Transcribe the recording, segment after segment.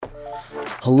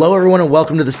Hello, everyone, and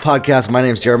welcome to this podcast. My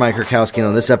name is Jeremiah Kurkowski, and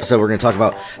on this episode, we're going to talk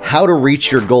about how to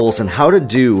reach your goals and how to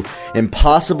do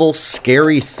impossible,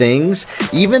 scary things,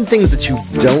 even things that you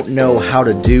don't know how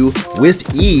to do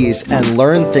with ease, and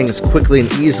learn things quickly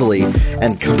and easily,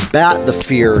 and combat the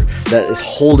fear that is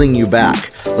holding you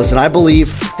back. Listen, I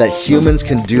believe that humans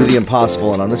can do the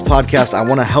impossible, and on this podcast, I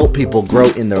want to help people grow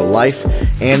in their life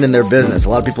and in their business. A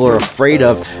lot of people are afraid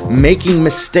of making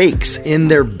mistakes in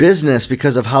their business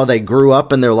because of how they grew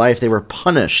up in their life. They were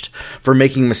punished for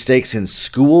making mistakes in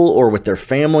school or with their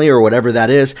family or whatever that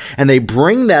is, and they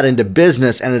bring that into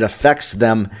business and it affects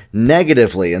them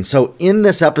negatively. And so in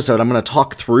this episode, I'm going to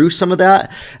talk through some of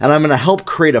that, and I'm going to help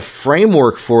create a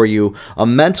framework for you, a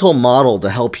mental model to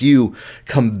help you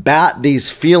combat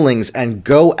these feelings and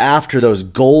go after those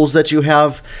goals that you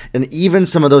have, and even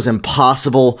some of those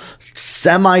impossible,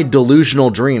 semi-delusional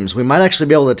dreams. We might actually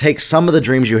be able to take some of the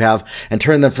dreams you have and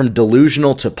turn them from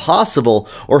delusional to possible,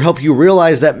 or help you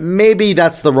realize that maybe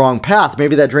that's the wrong path.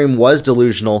 Maybe that dream was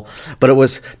delusional, but it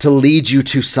was to lead you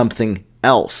to something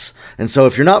else. And so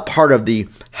if you're not part of the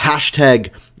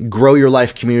hashtag Grow Your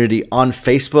Life community on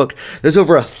Facebook, there's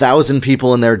over 1,000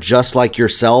 people in there just like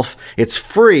yourself. It's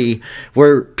free,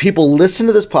 where people listen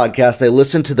to this podcast, they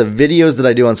listen to the videos that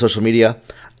I do on social media,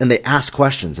 and they ask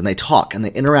questions and they talk and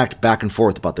they interact back and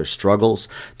forth about their struggles,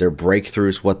 their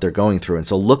breakthroughs, what they're going through. And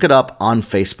so look it up on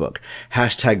Facebook,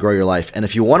 hashtag Grow Your Life. And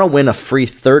if you want to win a free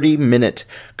 30-minute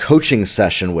coaching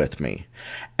session with me,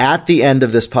 at the end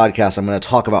of this podcast, I'm going to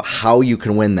talk about how you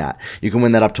can win that. You can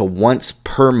win that up to once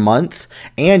per month,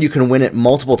 and you can win it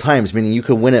multiple times, meaning you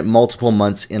can win it multiple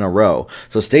months in a row.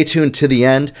 So stay tuned to the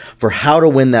end for how to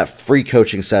win that free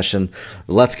coaching session.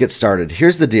 Let's get started.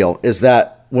 Here's the deal, is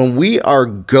that when we are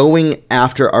going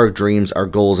after our dreams, our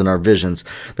goals, and our visions,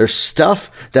 there's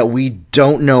stuff that we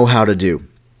don't know how to do.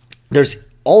 There's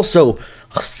also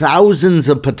thousands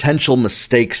of potential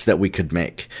mistakes that we could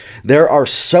make. There are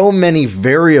so many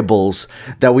variables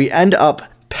that we end up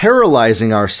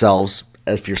paralyzing ourselves.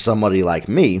 If you're somebody like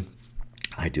me,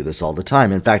 I do this all the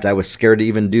time. In fact, I was scared to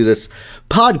even do this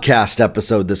podcast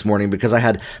episode this morning because I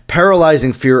had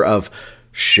paralyzing fear of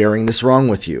sharing this wrong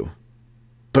with you.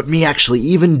 But me actually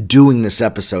even doing this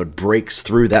episode breaks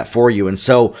through that for you. And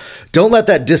so don't let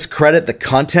that discredit the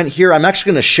content here. I'm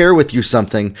actually going to share with you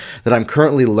something that I'm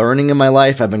currently learning in my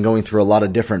life. I've been going through a lot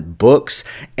of different books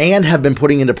and have been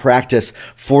putting into practice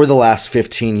for the last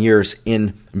 15 years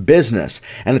in business.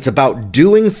 And it's about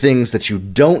doing things that you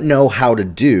don't know how to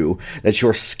do, that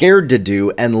you're scared to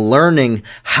do, and learning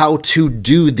how to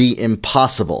do the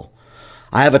impossible.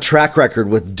 I have a track record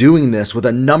with doing this with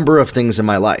a number of things in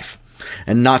my life.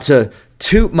 And not to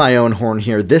toot my own horn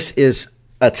here, this is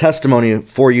a testimony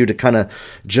for you to kind of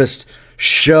just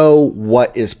show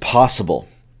what is possible.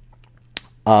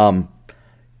 I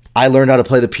learned how to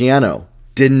play the piano,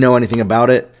 didn't know anything about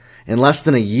it. In less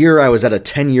than a year, I was at a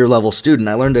 10-year level student.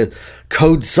 I learned to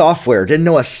code software, didn't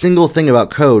know a single thing about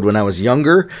code when I was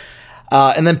younger,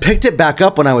 and then picked it back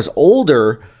up when I was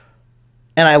older,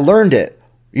 and I learned it.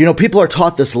 You know, people are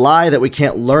taught this lie that we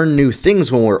can't learn new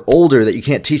things when we're older, that you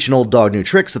can't teach an old dog new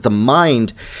tricks, that the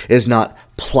mind is not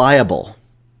pliable,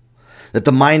 that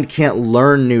the mind can't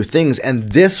learn new things.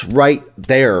 And this right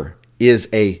there is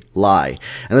a lie.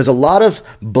 And there's a lot of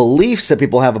beliefs that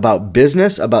people have about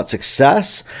business, about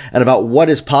success, and about what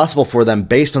is possible for them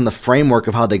based on the framework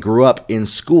of how they grew up in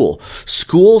school.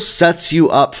 School sets you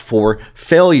up for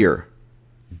failure.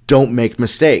 Don't make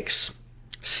mistakes.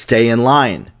 Stay in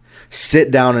line.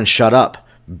 Sit down and shut up.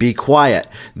 Be quiet.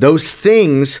 Those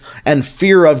things and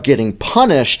fear of getting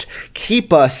punished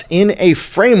keep us in a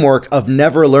framework of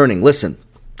never learning. Listen,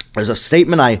 there's a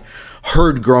statement I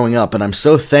heard growing up, and I'm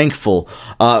so thankful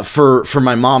for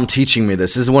my mom teaching me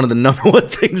this. This is one of the number one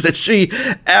things that she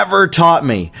ever taught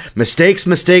me. Mistakes,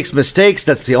 mistakes, mistakes.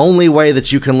 That's the only way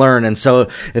that you can learn. And so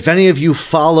if any of you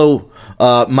follow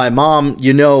my mom,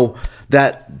 you know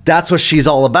that's what she's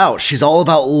all about. She's all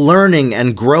about learning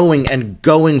and growing and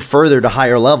going further to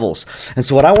higher levels. And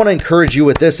so what I want to encourage you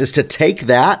with this is to take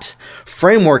that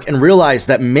framework and realize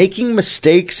that making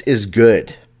mistakes is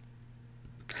good.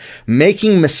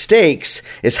 Making mistakes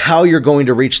is how you're going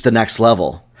to reach the next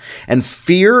level. And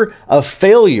fear of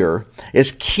failure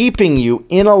is keeping you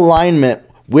in alignment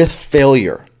with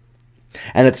failure.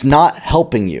 And it's not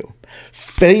helping you.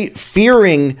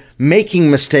 Fearing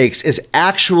making mistakes is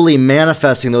actually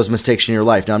manifesting those mistakes in your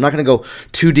life. Now, I'm not going to go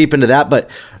too deep into that, but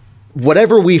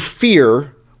whatever we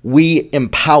fear, we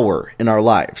empower in our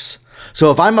lives.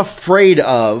 So if I'm afraid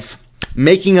of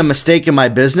making a mistake in my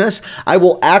business, I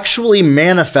will actually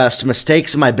manifest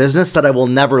mistakes in my business that I will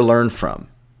never learn from.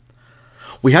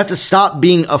 We have to stop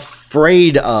being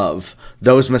afraid of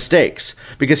those mistakes.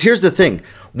 Because here's the thing.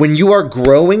 When you are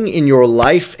growing in your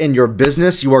life and your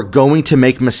business, you are going to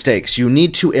make mistakes. You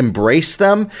need to embrace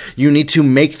them. You need to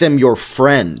make them your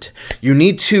friend. You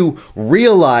need to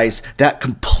realize that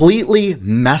completely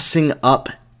messing up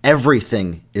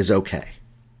everything is okay.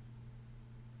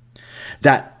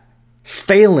 That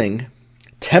failing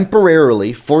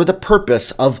temporarily for the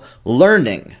purpose of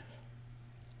learning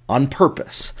on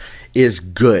purpose is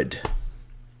good.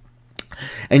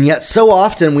 And yet so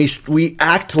often we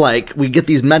act like we get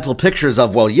these mental pictures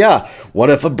of, well, yeah, what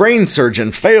if a brain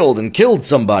surgeon failed and killed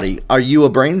somebody? Are you a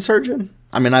brain surgeon?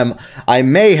 I mean, I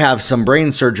may have some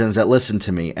brain surgeons that listen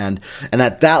to me, and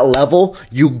at that level,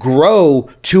 you grow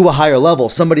to a higher level.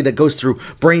 Somebody that goes through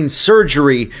brain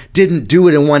surgery didn't do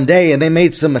it in one day, and they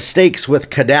made some mistakes with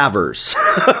cadavers.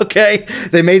 Okay,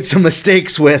 they made some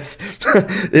mistakes with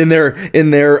in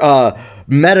their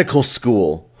medical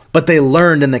school. But they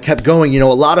learned and they kept going. You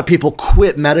know, a lot of people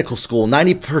quit medical school.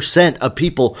 90% of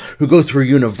people who go through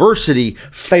university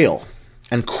fail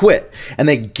and quit. And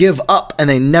they give up and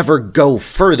they never go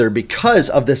further because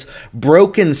of this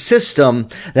broken system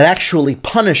that actually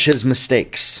punishes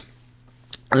mistakes.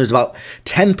 There's about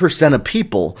 10% of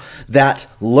people that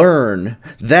learn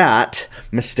that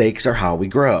mistakes are how we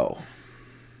grow.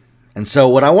 And so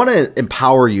what I want to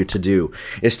empower you to do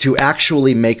is to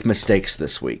actually make mistakes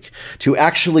this week, to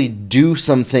actually do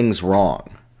some things wrong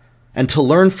and to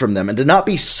learn from them and to not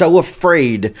be so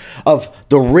afraid of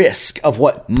the risk of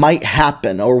what might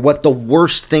happen or what the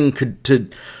worst thing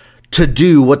to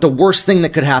do, what the worst thing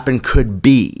that could happen could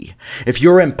be. If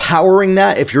you're empowering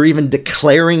that, if you're even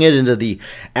declaring it into the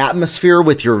atmosphere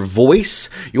with your voice,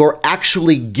 you're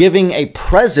actually giving a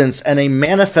presence and a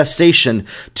manifestation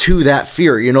to that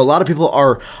fear. You know, a lot of people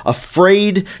are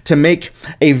afraid to make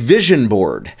a vision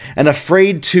board and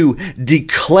afraid to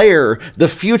declare the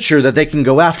future that they can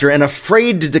go after and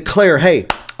afraid to declare, hey,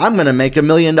 I'm going to make $1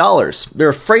 million. They're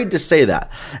afraid to say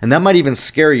that. And that might even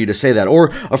scare you to say that.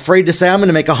 Or afraid to say, I'm going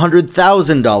to make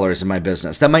 $100,000 in my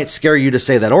business. That might scare you to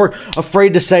say that. Or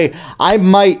afraid to say, I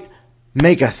might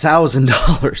make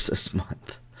 $1,000 this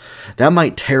month. That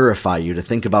might terrify you to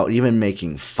think about even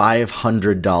making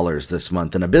 $500 this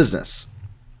month in a business.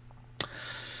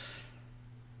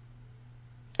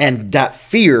 And that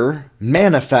fear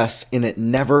manifests in it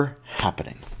never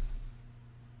happening.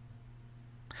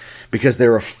 Because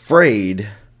they're afraid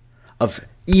of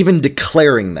even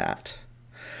declaring that.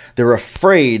 They're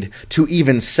afraid to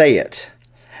even say it.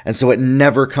 And so it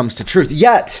never comes to truth.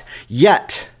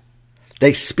 Yet,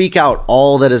 they speak out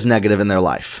all that is negative in their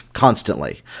life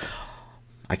constantly.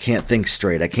 I can't think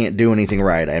straight. I can't do anything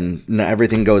right.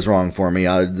 Everything goes wrong for me.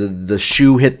 The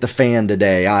shoe hit the fan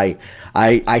today.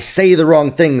 I say the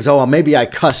wrong things. Oh, maybe I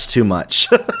cuss too much.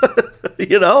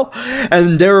 You know?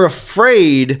 And they're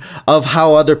afraid of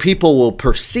how other people will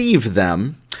perceive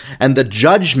them and the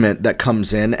judgment that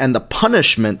comes in and the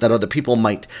punishment that other people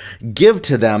might give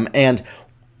to them and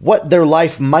what their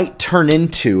life might turn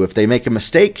into if they make a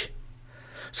mistake.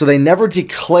 So they never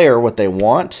declare what they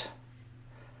want,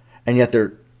 and yet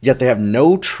they have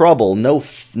no trouble, no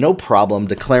problem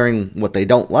declaring what they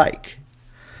don't like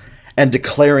and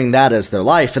declaring that as their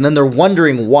life. And then they're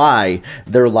wondering why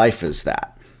their life is that.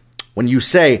 When you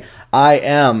say, I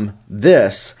am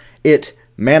this, it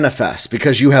manifests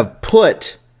because you have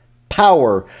put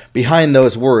power behind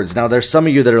those words. Now, there's some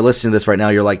of you that are listening to this right now.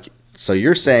 You're like, so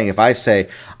you're saying if I say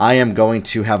I am going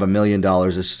to have $1 million,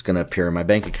 it's just going to appear in my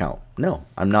bank account. No,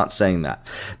 I'm not saying that.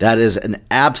 That is an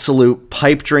absolute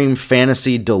pipe dream,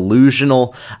 fantasy,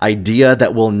 delusional idea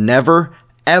that will never,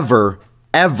 ever,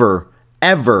 ever,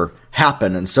 ever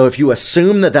happen. And so if you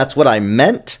assume that that's what I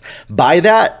meant by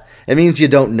that, it means you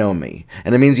don't know me,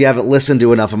 and it means you haven't listened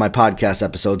to enough of my podcast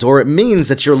episodes, or it means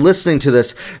that you're listening to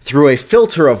this through a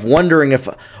filter of wondering if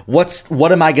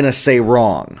what am I going to say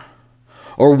wrong,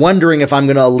 or wondering if I'm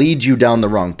going to lead you down the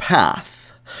wrong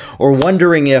path, or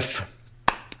wondering if,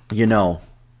 you know,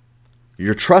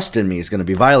 your trust in me is going to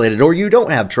be violated, or you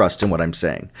don't have trust in what I'm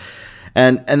saying,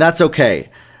 and that's okay.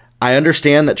 I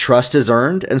understand that trust is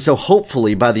earned, and so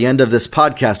hopefully by the end of this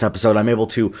podcast episode, I'm able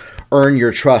to earn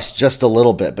your trust just a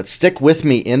little bit. But stick with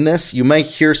me in this. You might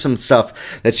hear some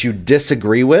stuff that you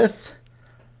disagree with,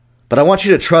 but I want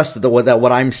you to trust that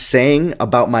what I'm saying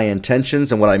about my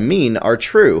intentions and what I mean are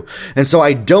true. And so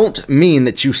I don't mean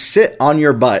that you sit on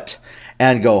your butt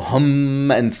and go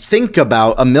hum and think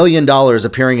about $1 million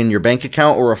appearing in your bank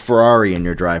account or a Ferrari in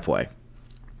your driveway.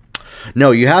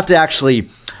 No, you have to actually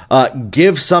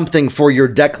give something for your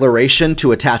declaration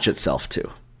to attach itself to.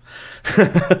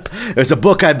 There's a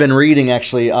book I've been reading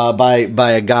actually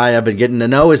by a guy I've been getting to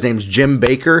know. His name's Jim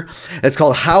Baker. It's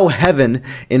called How Heaven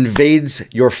Invades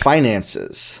Your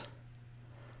Finances.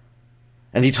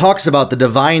 And he talks about the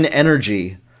divine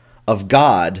energy of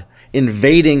God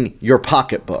invading your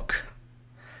pocketbook.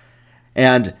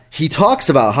 And he talks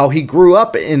about how he grew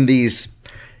up in these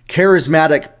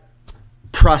charismatic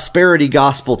prosperity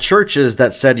gospel churches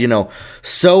that said,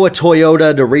 sow a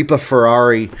Toyota to reap a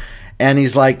Ferrari. And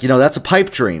he's like, that's a pipe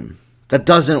dream.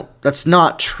 That's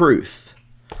not truth.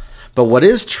 But what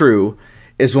is true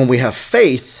is when we have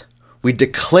faith, we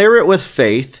declare it with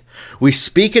faith, we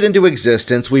speak it into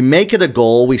existence, we make it a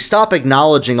goal, we stop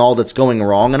acknowledging all that's going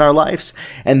wrong in our lives,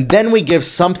 and then we give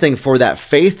something for that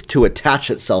faith to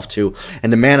attach itself to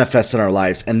and to manifest in our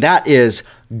lives. And that is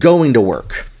going to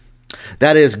work.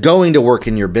 That is going to work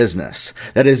in your business.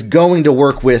 That is going to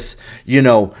work with,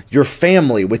 your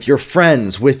family, with your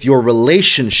friends, with your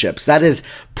relationships. That is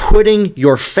putting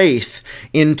your faith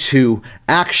into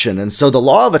action. And so the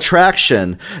law of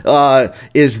attraction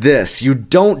is this. You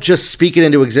don't just speak it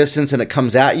into existence and it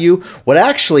comes at you. What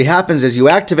actually happens is you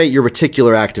activate your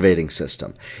reticular activating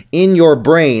system. In your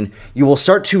brain, you will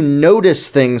start to notice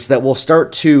things that will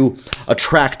start to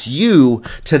attract you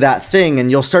to that thing, and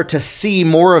you'll start to see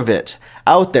more of it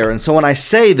out there. And so when I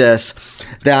say this,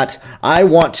 that I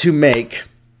want to make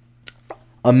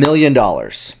 $1 million,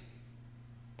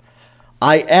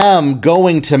 I am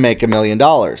going to make $1 million.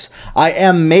 I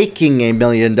am making $1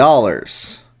 million.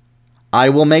 I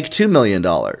will make $2 million.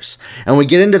 And we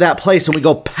get into that place and we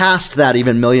go past that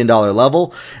even $1 million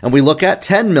level and we look at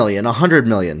 10 million, 100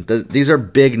 million. These are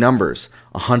big numbers.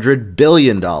 $100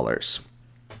 billion.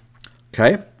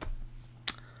 Okay?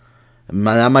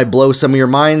 That might blow some of your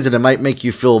minds, and it might make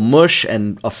you feel mush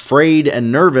and afraid and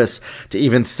nervous to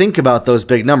even think about those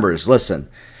big numbers. Listen,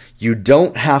 you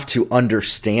don't have to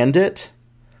understand it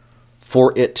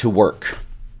for it to work.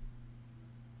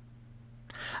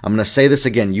 I'm going to say this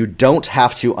again. You don't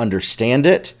have to understand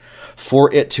it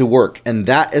for it to work. And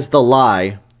that is the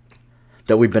lie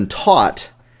that we've been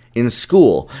taught in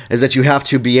school, is that you have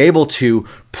to be able to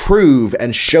prove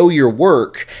and show your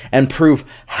work and prove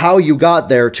how you got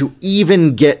there to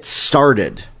even get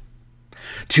started,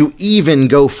 to even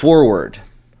go forward.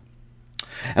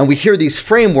 And we hear these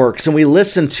frameworks and we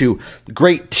listen to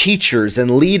great teachers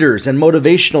and leaders and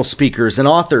motivational speakers and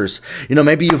authors.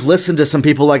 Maybe you've listened to some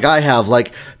people like I have,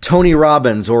 like Tony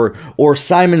Robbins or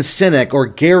Simon Sinek or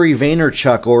Gary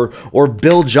Vaynerchuk or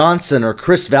Bill Johnson or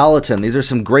Chris Valentin. These are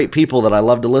some great people that I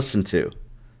love to listen to.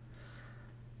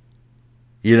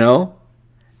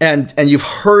 And you've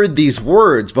heard these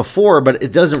words before, but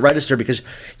it doesn't register because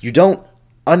you don't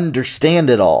understand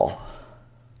it all.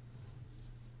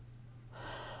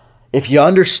 If you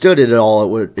understood it at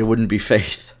all, it wouldn't be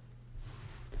faith.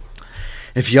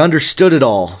 If you understood it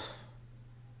all,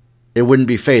 it wouldn't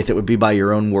be faith. It would be by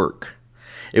your own work.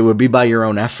 It would be by your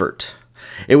own effort.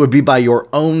 It would be by your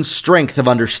own strength of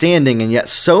understanding. And yet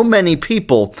so many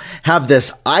people have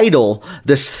this idol,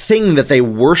 this thing that they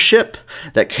worship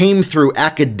that came through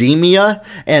academia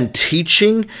and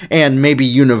teaching and maybe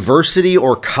university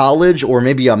or college or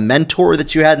maybe a mentor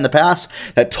that you had in the past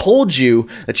that told you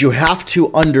that you have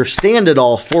to understand it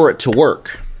all for it to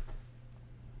work.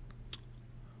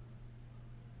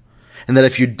 And that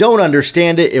if you don't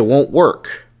understand it, it won't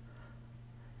work.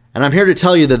 And I'm here to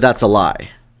tell you that that's a lie.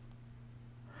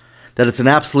 That it's an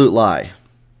absolute lie.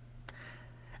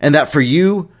 And that for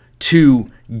you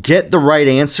to get the right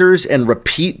answers and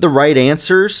repeat the right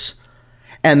answers,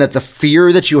 and that the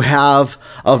fear that you have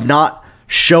of not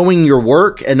showing your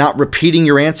work and not repeating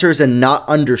your answers and not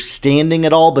understanding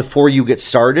it all before you get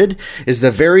started is the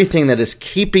very thing that is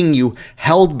keeping you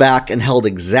held back and held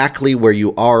exactly where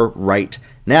you are right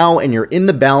now. And you're in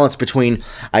the balance between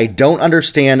I don't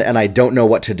understand and I don't know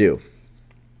what to do.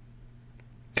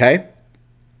 Okay?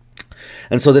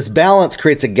 And so this balance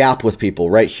creates a gap with people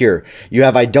right here. You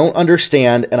have I don't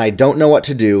understand and I don't know what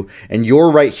to do, and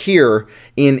you're right here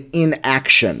in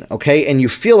inaction, okay? And you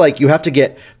feel like you have to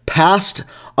get past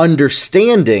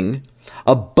understanding,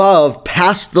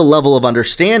 past the level of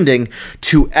understanding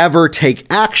to ever take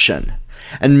action.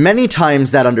 And many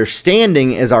times that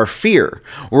understanding is our fear.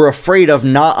 We're afraid of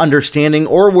not understanding,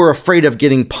 or we're afraid of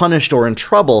getting punished or in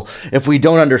trouble if we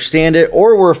don't understand it,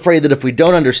 or we're afraid that if we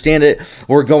don't understand it,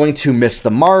 we're going to miss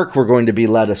the mark, we're going to be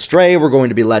led astray, we're going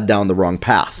to be led down the wrong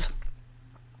path.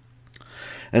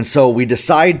 And so we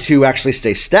decide to actually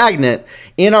stay stagnant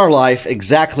in our life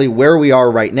exactly where we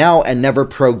are right now and never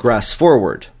progress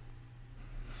forward.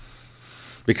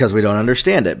 Because we don't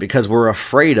understand it, because we're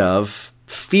afraid of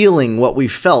feeling what we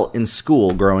felt in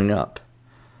school growing up.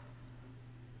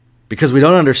 because we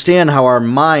don't understand how our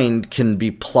mind can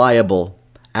be pliable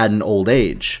at an old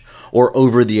age or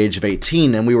over the age of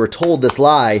 18. And we were told this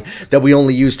lie that we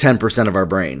only use 10% of our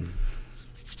brain.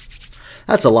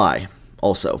 That's a lie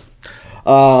also.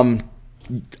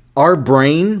 Our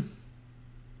brain,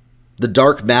 the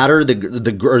dark matter,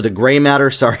 the gray matter,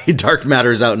 sorry, dark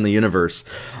matter is out in the universe.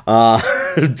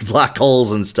 Black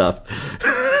holes and stuff.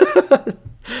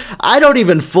 I don't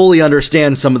even fully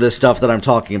understand some of this stuff that I'm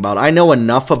talking about. I know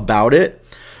enough about it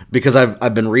because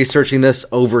I've been researching this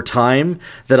over time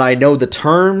that I know the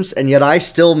terms, and yet I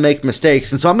still make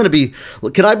mistakes. And so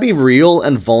can I be real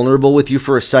and vulnerable with you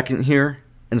for a second here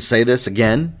and say this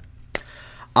again?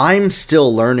 I'm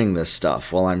still learning this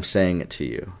stuff while I'm saying it to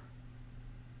you.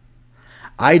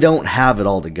 I don't have it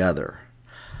all together.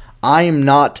 I am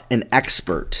not an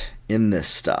expert in this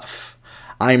stuff.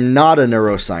 I'm not a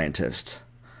neuroscientist.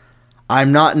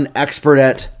 I'm not an expert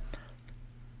at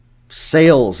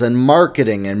sales and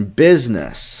marketing and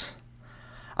business.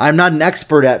 I'm not an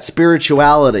expert at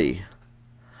spirituality.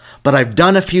 But I've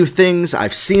done a few things.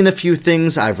 I've seen a few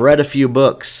things. I've read a few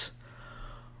books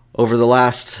over the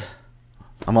last,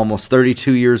 I'm almost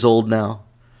 32 years old now.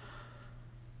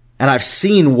 And I've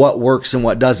seen what works and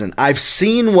what doesn't. I've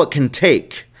seen what can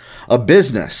take a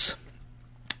business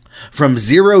from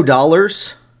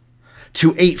 $0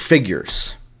 to 8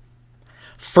 figures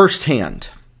firsthand.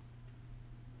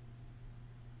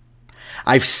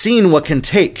 I've seen what can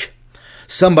take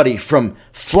somebody from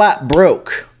flat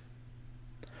broke,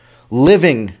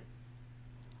 living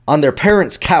on their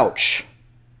parents' couch,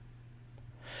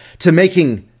 to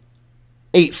making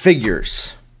 8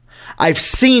 figures. I've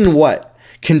seen what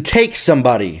can take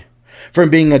somebody from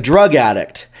being a drug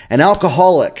addict, an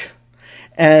alcoholic,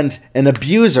 and an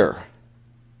abuser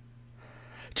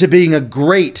to being a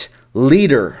great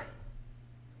leader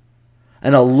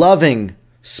and a loving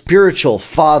spiritual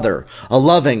father, a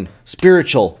loving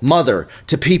spiritual mother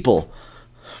to people.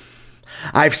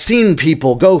 I've seen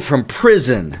people go from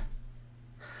prison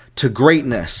to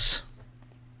greatness.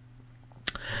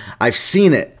 I've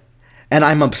seen it, and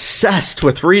I'm obsessed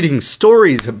with reading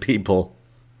stories of people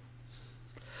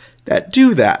that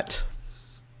do that.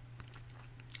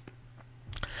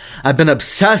 I've been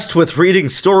obsessed with reading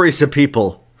stories of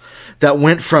people that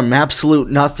went from absolute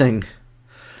nothing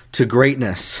to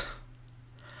greatness.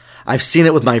 I've seen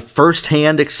it with my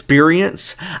firsthand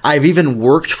experience. I've even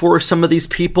worked for some of these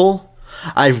people.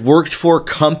 I've worked for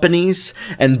companies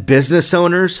and business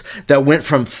owners that went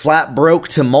from flat broke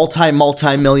to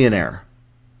multi-millionaire.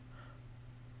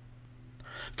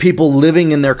 People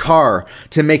living in their car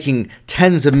to making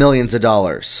tens of millions of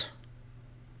dollars.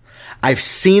 I've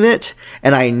seen it,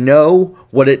 and I know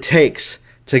what it takes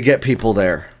to get people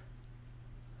there.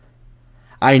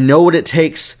 I know what it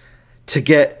takes to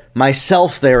get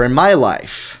myself there in my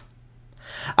life.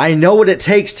 I know what it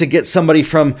takes to get somebody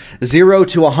from $0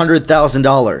 to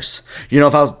 $100,000. You know,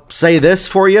 if I'll say this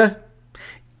for you,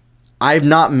 I've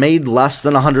not made less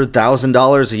than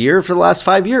 $100,000 a year for the last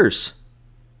 5 years.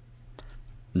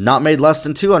 Not made less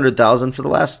than $200,000 for the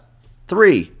last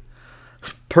 3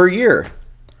 per year.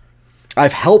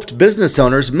 I've helped business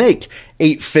owners make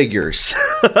 8 figures.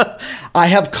 I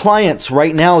have clients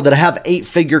right now that have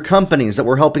 8-figure companies that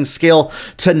we're helping scale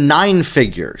to 9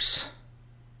 figures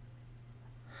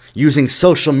using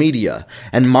social media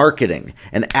and marketing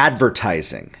and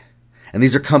advertising. And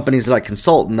these are companies that I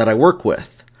consult and that I work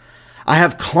with. I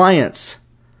have clients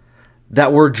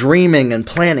that we're dreaming and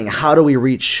planning, how do we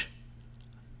reach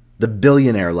the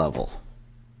billionaire level?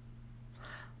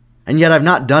 And yet I've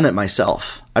not done it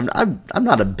myself. I'm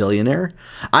not a billionaire.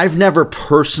 I've never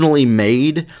personally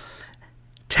made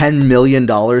 $10 million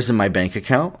in my bank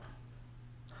account.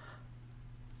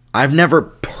 I've never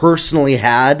personally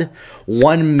had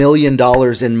 $1 million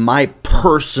in my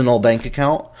personal bank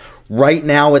account right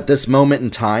now at this moment in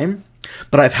time,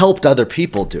 but I've helped other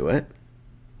people do it.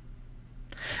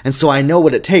 And so I know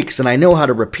what it takes, and I know how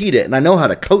to repeat it, and I know how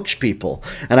to coach people,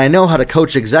 and I know how to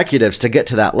coach executives to get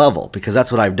to that level, because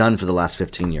that's what I've done for the last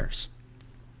 15 years.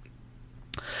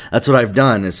 That's what I've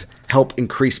done, is help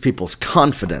increase people's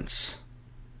confidence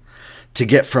to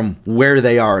get from where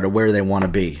they are to where they want to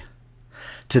be,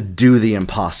 to do the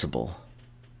impossible.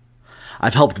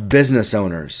 I've helped business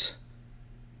owners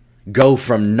go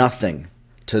from nothing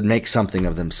to make something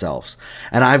of themselves.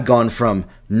 And I've gone from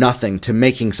nothing to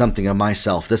making something of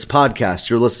myself. This podcast,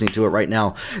 you're listening to it right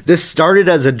now. This started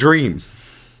as a dream.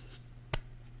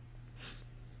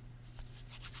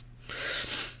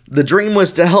 The dream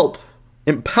was to help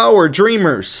empower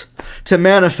dreamers to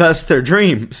manifest their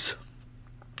dreams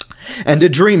and to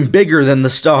dream bigger than the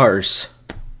stars.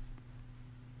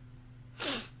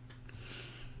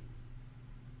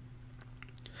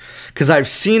 because I've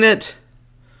seen it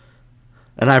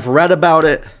and I've read about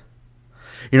it.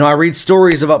 I read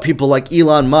stories about people like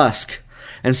Elon Musk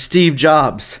and Steve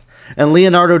Jobs and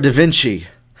Leonardo da Vinci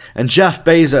and Jeff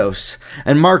Bezos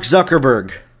and Mark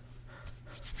Zuckerberg.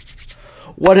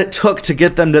 What it took to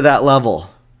get them to that level.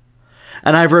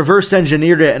 And I've reverse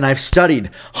engineered it, and I've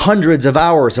studied hundreds of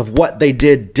hours of what they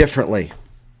did differently.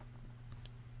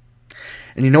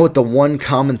 And you know what the one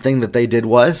common thing that they did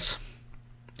was?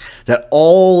 That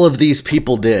all of these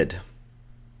people did.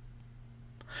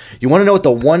 You want to know what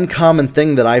the one common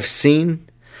thing that I've seen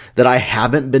that I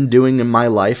haven't been doing in my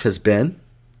life has been?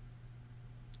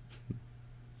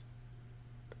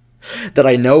 That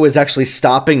I know is actually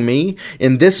stopping me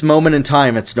in this moment in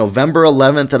time. It's November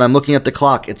 11th and I'm looking at the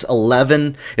clock. It's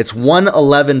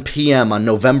 1:11 p.m. on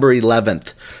November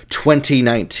 11th,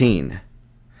 2019.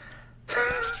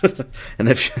 And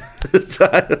if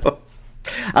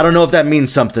I don't know if that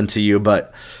means something to you,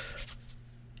 but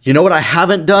you know what I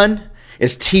haven't done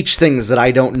is teach things that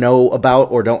I don't know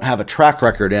about or don't have a track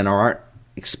record in or aren't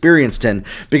experienced in,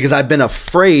 because I've been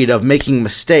afraid of making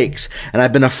mistakes, and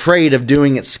I've been afraid of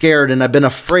doing it scared, and I've been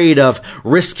afraid of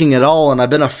risking it all, and I've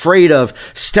been afraid of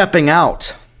stepping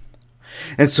out.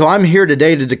 And so I'm here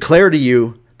today to declare to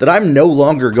you that I'm no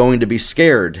longer going to be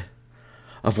scared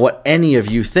of what any of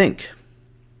you think.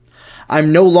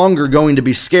 I'm no longer going to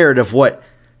be scared of what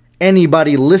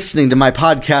anybody listening to my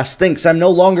podcast thinks. I'm no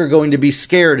longer going to be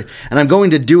scared, and I'm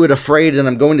going to do it afraid, and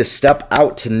I'm going to step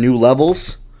out to new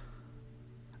levels.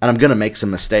 And I'm going to make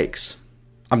some mistakes.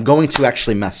 I'm going to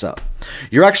actually mess up.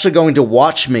 You're actually going to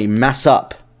watch me mess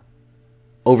up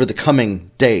over the coming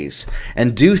days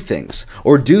and do things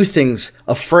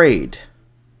afraid.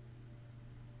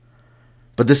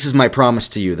 But this is my promise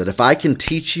to you, that if I can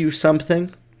teach you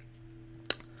something,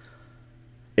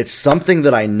 it's something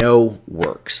that I know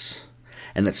works.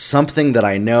 And it's something that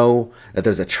I know that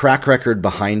there's a track record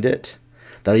behind it,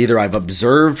 that either I've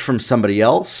observed from somebody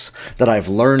else, that I've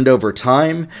learned over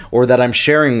time, or that I'm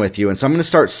sharing with you. And so I'm going to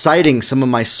start citing some of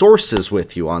my sources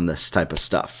with you on this type of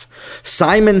stuff.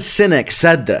 Simon Sinek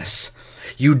said this: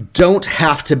 you don't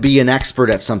have to be an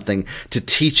expert at something to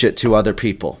teach it to other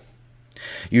people.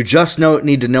 You just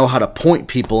need to know how to point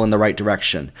people in the right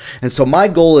direction. And so my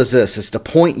goal is this, is to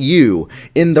point you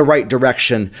in the right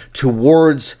direction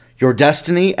towards your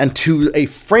destiny and to a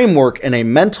framework and a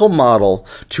mental model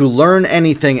to learn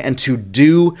anything and to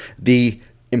do the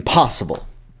impossible.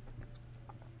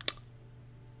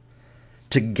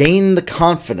 To gain the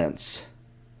confidence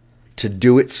to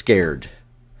do it scared.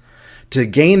 To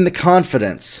gain the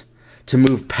confidence to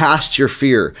move past your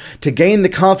fear. To gain the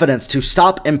confidence to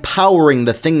stop empowering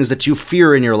the things that you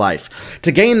fear in your life.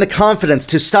 To gain the confidence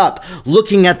to stop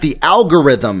looking at the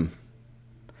algorithm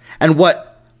and what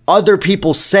other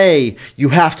people say you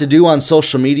have to do on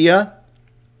social media,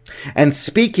 and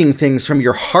speaking things from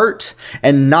your heart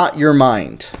and not your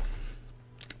mind.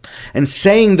 And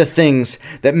saying the things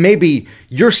that maybe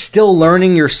you're still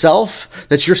learning yourself,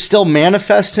 that you're still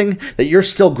manifesting, that you're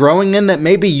still growing in, that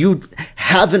maybe you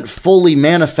haven't fully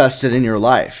manifested in your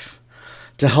life,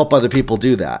 to help other people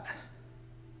do that.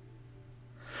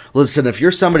 Listen, if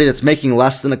you're somebody that's making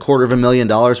less than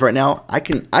 $250,000 right now, I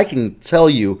can tell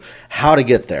you how to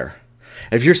get there.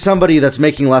 If you're somebody that's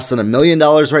making less than $1 million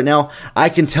right now, I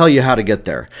can tell you how to get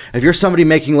there. If you're somebody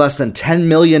making less than $10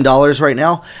 million right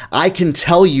now, I can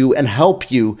tell you and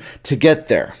help you to get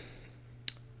there.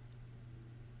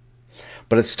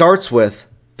 But it starts with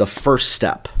the first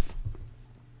step.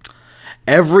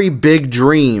 Every big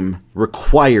dream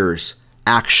requires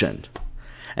action.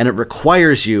 And it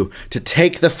requires you to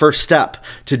take the first step,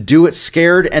 to do it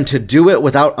scared, and to do it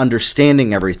without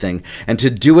understanding everything, and to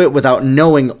do it without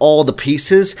knowing all the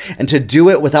pieces, and to do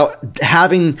it without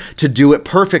having to do it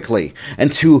perfectly,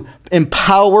 and to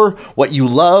empower what you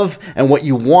love and what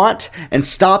you want, and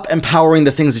stop empowering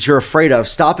the things that you're afraid of.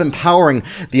 Stop empowering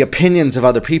the opinions of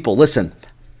other people. Listen,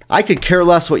 I could care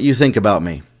less what you think about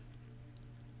me.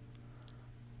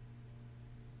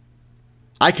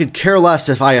 I could care less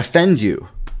if I offend you.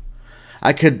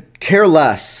 I could care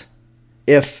less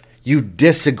if you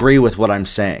disagree with what I'm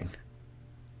saying.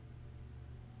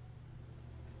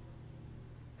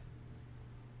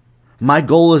 My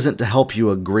goal isn't to help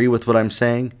you agree with what I'm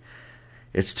saying.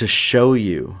 It's to show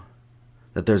you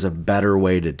that there's a better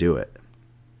way to do it,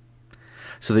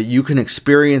 so that you can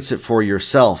experience it for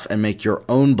yourself and make your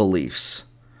own beliefs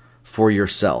for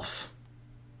yourself.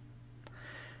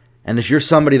 And if you're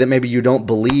somebody that maybe you don't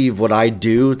believe what I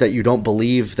do, that you don't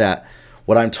believe that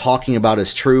what I'm talking about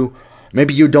is true,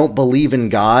 maybe you don't believe in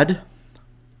God,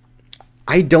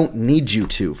 I don't need you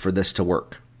to for this to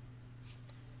work.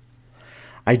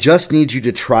 I just need you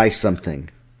to try something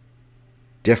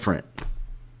different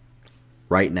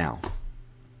right now.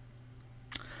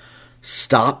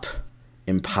 Stop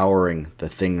empowering the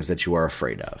things that you are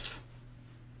afraid of.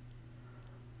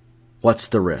 What's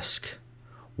the risk?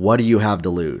 What do you have to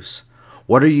lose?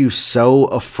 What are you so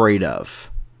afraid of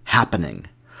happening?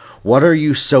 What are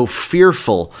you so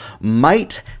fearful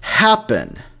might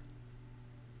happen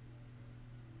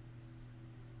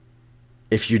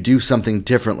if you do something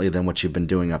differently than what you've been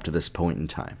doing up to this point in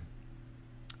time?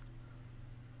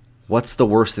 What's the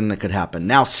worst thing that could happen?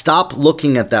 Now stop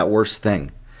looking at that worst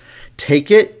thing.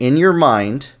 Take it in your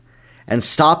mind and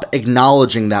stop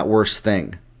acknowledging that worst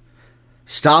thing.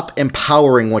 Stop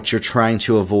empowering what you're trying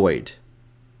to avoid.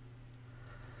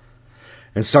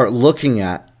 And start looking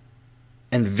at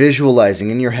and visualizing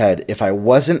in your head, if I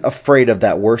wasn't afraid of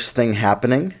that worst thing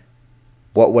happening,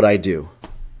 what would I do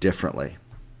differently?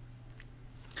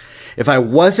 If I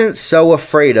wasn't so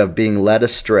afraid of being led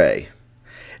astray,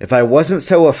 if I wasn't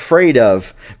so afraid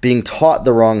of being taught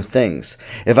the wrong things,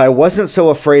 if I wasn't so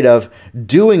afraid of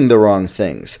doing the wrong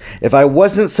things, if I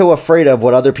wasn't so afraid of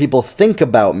what other people think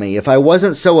about me, if I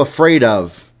wasn't so afraid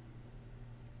of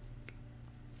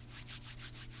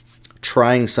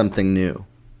trying something new,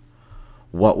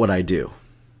 what would I do?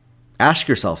 Ask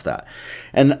yourself that.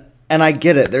 And I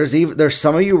get it. There's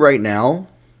some of you right now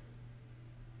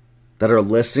that are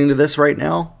listening to this right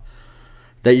now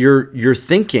that you're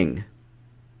thinking,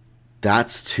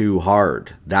 that's too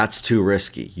hard. That's too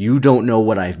risky. You don't know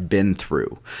what I've been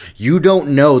through. You don't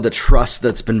know the trust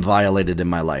that's been violated in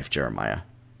my life, Jeremiah.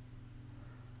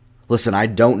 Listen, I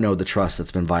don't know the trust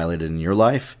that's been violated in your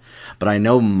life, but I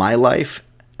know my life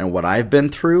and what I've been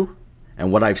through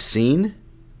and what I've seen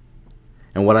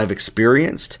and what I've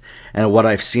experienced and what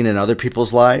I've seen in other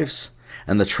people's lives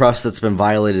and the trust that's been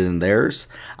violated in theirs.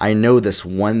 I know this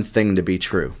one thing to be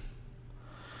true.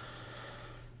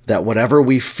 That whatever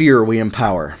we fear, we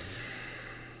empower.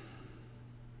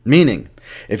 Meaning,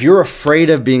 if you're afraid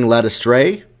of being led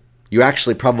astray, you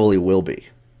actually probably will be.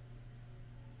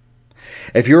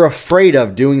 If you're afraid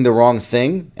of doing the wrong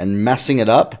thing and messing it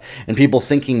up and people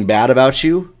thinking bad about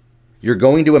you, you're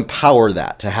going to empower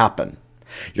that to happen.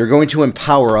 You're going to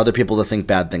empower other people to think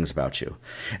bad things about you.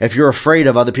 If you're afraid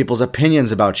of other people's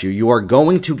opinions about you, you are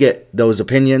going to get those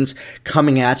opinions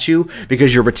coming at you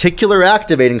because your reticular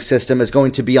activating system is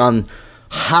going to be on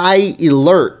high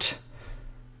alert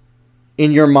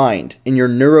in your mind, in your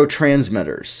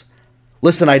neurotransmitters.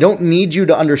 Listen, I don't need you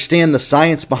to understand the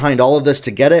science behind all of this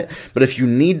to get it, but if you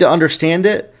need to understand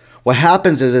it, what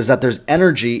happens is that there's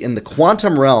energy in the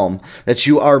quantum realm that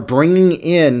you are bringing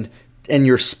in, and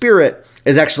your spirit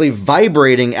is actually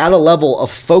vibrating at a level of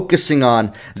focusing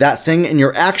on that thing, and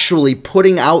you're actually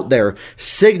putting out there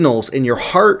signals in your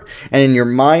heart and in your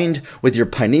mind with your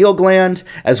pineal gland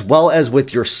as well as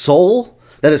with your soul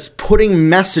that is putting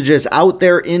messages out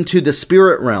there into the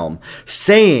spirit realm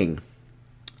saying,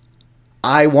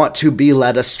 I want to be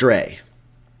led astray.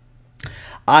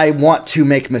 I want to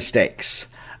make mistakes.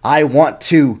 I want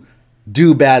to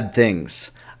do bad things.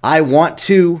 I want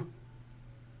to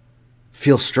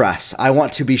feel stress. I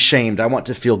want to be shamed. I want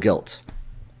to feel guilt.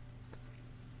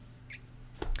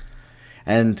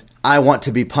 And I want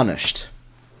to be punished.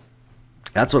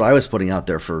 That's what I was putting out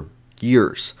there for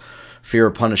years. Fear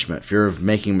of punishment, fear of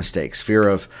making mistakes, fear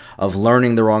of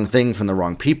learning the wrong thing from the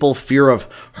wrong people, fear of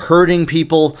hurting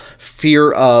people,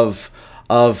 fear of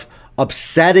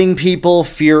upsetting people,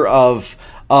 fear of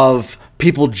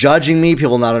people judging me,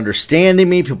 people not understanding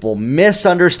me, people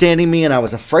misunderstanding me, and I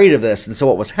was afraid of this. And so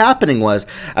what was happening was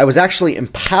I was actually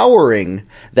empowering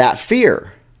that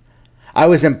fear. I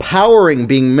was empowering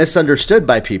being misunderstood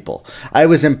by people. I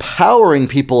was empowering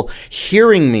people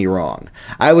hearing me wrong.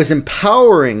 I was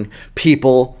empowering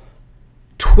people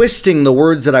twisting the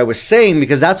words that I was saying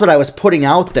because that's what I was putting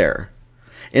out there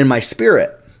in my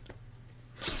spirit.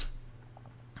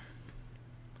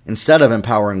 Instead of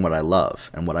empowering what I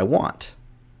love and what I want.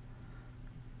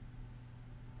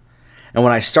 And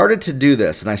when I started to do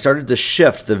this and I started to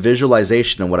shift the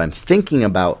visualization of what I'm thinking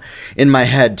about in my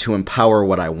head to empower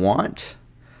what I want,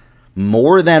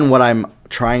 more than what I'm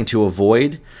trying to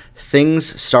avoid,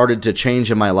 things started to change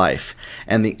in my life.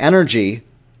 And the energy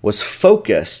was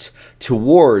focused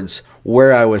towards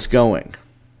where I was going.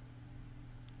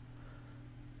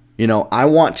 You know, I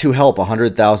want to help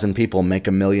 100,000 people make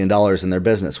 $1 million in their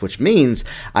business, which means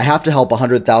I have to help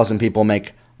 100,000 people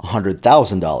make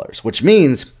 $100,000, which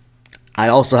means I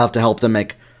also have to help them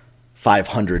make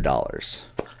 $500.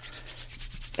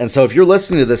 And so if you're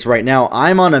listening to this right now,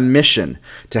 I'm on a mission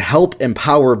to help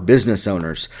empower business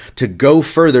owners to go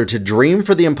further, to dream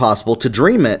for the impossible, to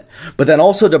dream it, but then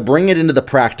also to bring it into the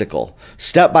practical,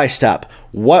 step by step.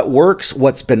 What works,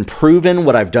 what's been proven,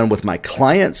 what I've done with my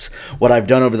clients, what I've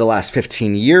done over the last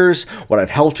 15 years, what I've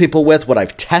helped people with, what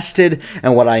I've tested,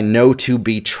 and what I know to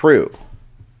be true.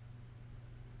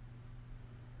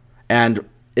 And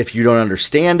if you don't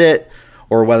understand it,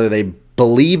 or whether they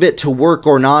believe it to work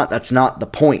or not, that's not the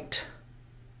point.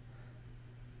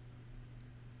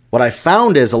 What I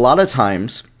found is a lot of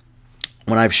times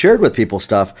when I've shared with people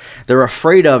stuff, they're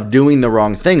afraid of doing the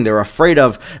wrong thing. They're afraid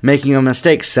of making a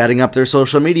mistake setting up their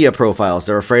social media profiles.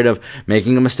 They're afraid of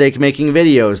making a mistake making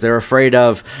videos. They're afraid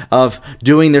of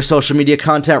doing their social media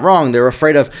content wrong. They're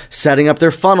afraid of setting up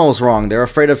their funnels wrong. They're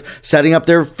afraid of setting up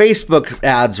their Facebook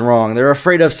ads wrong. They're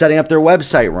afraid of setting up their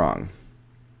website wrong.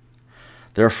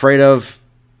 They're afraid of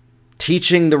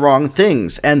teaching the wrong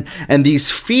things. And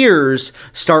these fears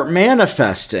start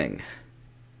manifesting.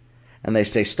 And they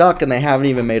stay stuck and they haven't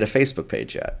even made a Facebook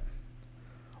page yet.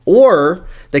 Or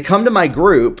they come to my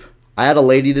group. I had a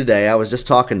lady today. I was just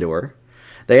talking to her.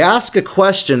 They ask a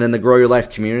question in the Grow Your Life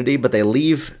community, but they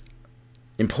leave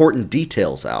important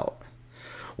details out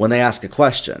when they ask a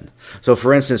question. So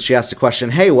for instance, she asked a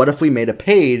question, hey, what if we made a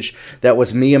page that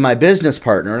was me and my business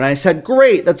partner? And I said,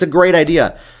 great, that's a great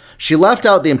idea. She left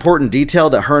out the important detail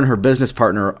that her and her business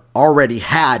partner already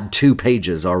had 2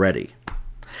 pages already.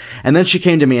 And then she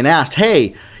came to me and asked,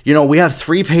 hey, we have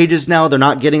 3 pages now. They're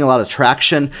not getting a lot of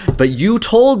traction, but you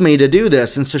told me to do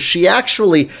this. And so she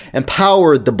actually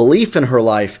empowered the belief in her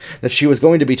life that she was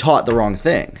going to be taught the wrong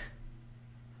thing.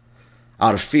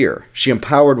 Out of fear. She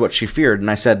empowered what she feared. And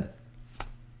I said,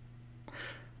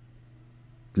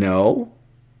 no,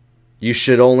 you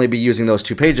should only be using those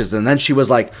 2 pages. And then she was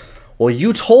like, well,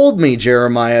 you told me,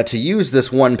 Jeremiah, to use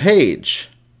this 1 page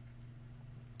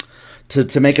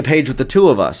to make a page with the 2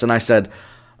 of us. And I said,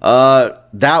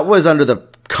 that was under the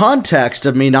context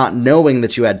of me not knowing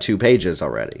that you had 2 pages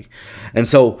already. And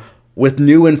so with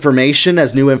new information,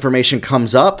 as new information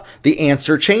comes up, the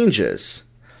answer changes.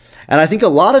 And I think a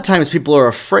lot of times people are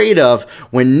afraid of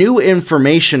when new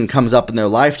information comes up in their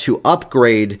life to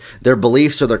upgrade their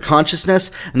beliefs or their consciousness.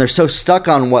 And they're so stuck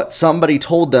on what somebody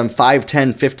told them 5,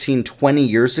 10, 15, 20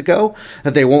 years ago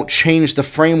that they won't change the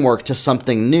framework to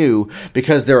something new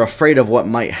because they're afraid of what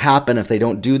might happen if they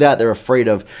don't do that. They're afraid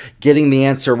of getting the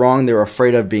answer wrong. They're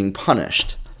afraid of being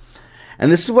punished.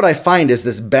 And this is what I find is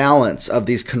this balance of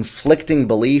these conflicting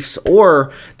beliefs,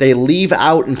 or they leave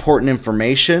out important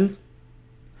information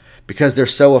because they're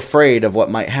so afraid of what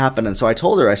might happen. And so I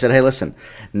told her, I said, hey, listen,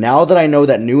 now that I know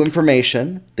that new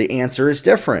information, the answer is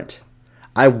different.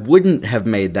 I wouldn't have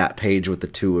made that page with the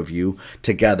 2 of you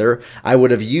together. I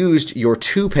would have used your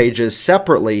 2 pages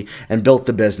separately and built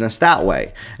the business that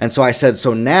way. And so I said,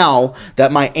 so now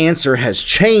that my answer has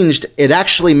changed, it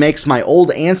actually makes my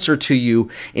old answer to you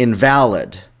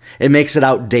invalid. It makes it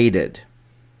outdated.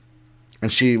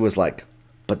 And she was like,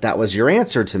 but that was your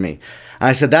answer to me. And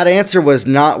I said, that answer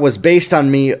was based on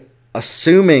me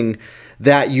assuming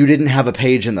that you didn't have a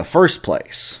page in the first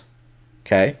place.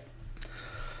 Okay?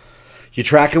 You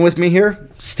tracking with me here?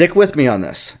 Stick with me on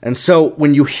this. And so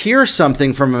when you hear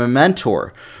something from a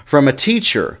mentor, from a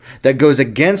teacher that goes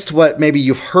against what maybe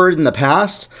you've heard in the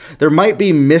past, there might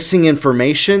be missing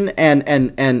information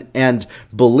and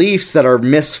beliefs that are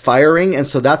misfiring. And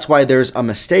so that's why there's a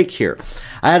mistake here.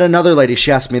 I had another lady,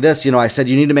 she asked me this, I said,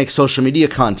 you need to make social media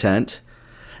content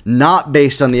not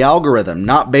based on the algorithm,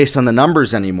 not based on the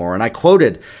numbers anymore. And I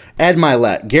quoted Ed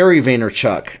Mylett, Gary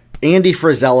Vaynerchuk, Andy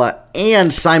Frisella,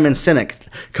 and Simon Sinek.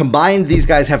 Combined, these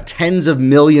guys have tens of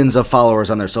millions of followers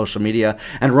on their social media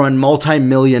and run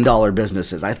multi-million-dollar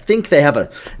businesses. I think they have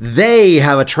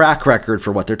a track record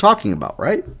for what they're talking about,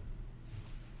 right?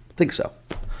 I think so.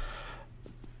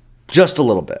 Just a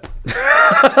little bit.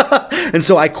 And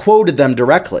so I quoted them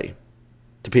directly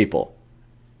to people.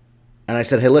 And I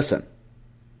said, hey, listen,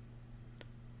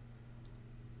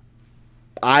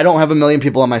 I don't have 1 million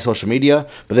people on my social media,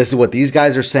 but this is what these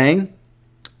guys are saying.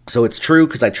 So it's true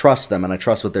because I trust them and I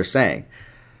trust what they're saying.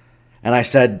 And I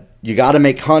said, you got to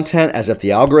make content as if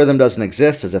the algorithm doesn't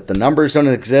exist, as if the numbers don't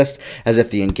exist, as if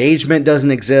the engagement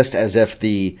doesn't exist, as if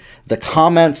the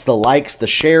comments, the likes, the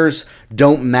shares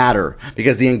don't matter,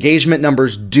 because the engagement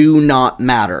numbers do not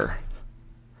matter.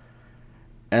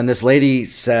 And this lady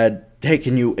said, hey,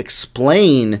 can you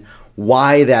explain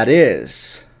why that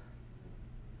is?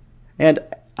 And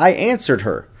I answered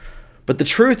her. But the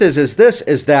truth is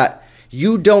that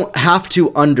you don't have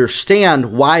to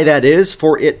understand why that is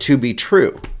for it to be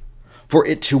true, for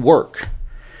it to work.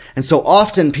 And so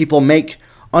often people make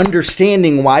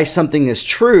understanding why something is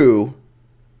true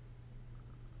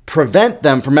prevent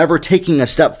them from ever taking a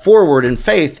step forward in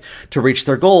faith to reach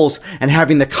their goals and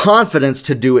having the confidence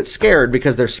to do it scared,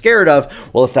 because they're scared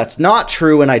of, well, if that's not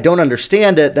true and I don't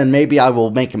understand it, then maybe I will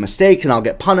make a mistake and I'll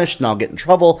get punished and I'll get in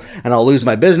trouble and I'll lose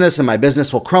my business and my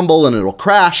business will crumble and it'll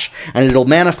crash and it'll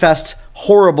manifest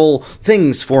horrible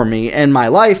things for me in my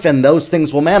life, and those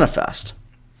things will manifest.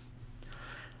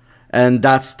 And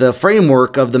that's the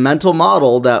framework of the mental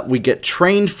model that we get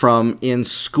trained from in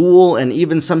school, and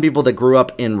even some people that grew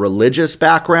up in religious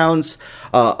backgrounds,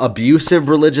 abusive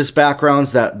religious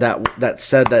backgrounds, that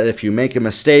said that if you make a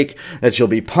mistake, that you'll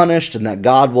be punished and that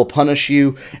God will punish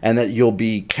you and that you'll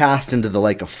be cast into the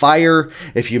lake of fire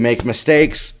if you make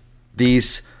mistakes.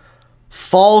 These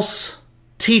false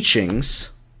teachings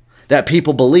that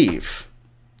people believe.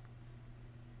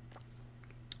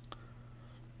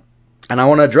 And I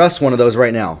want to address one of those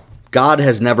right now. God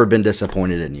has never been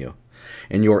disappointed in you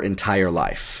in your entire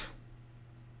life.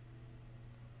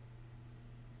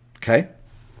 Okay?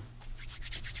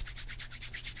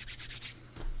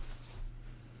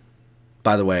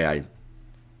 By the way, I'm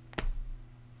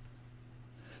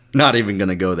not even going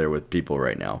to go there with people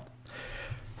right now.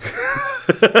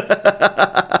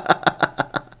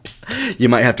 You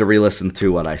might have to re-listen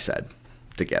to what I said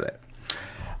to get it.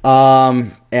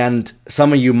 And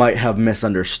some of you might have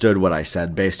misunderstood what I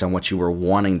said based on what you were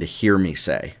wanting to hear me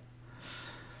say.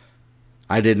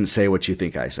 I didn't say what you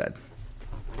think I said.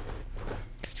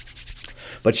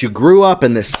 But you grew up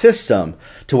in this system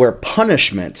to where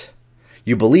punishment,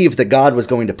 you believed that God was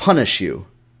going to punish you,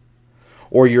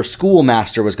 or your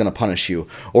schoolmaster was going to punish you,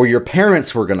 or your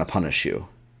parents were going to punish you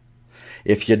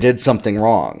if you did something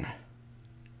wrong.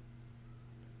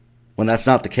 When that's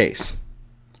not the case.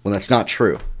 When that's not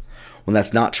true. When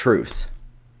that's not truth.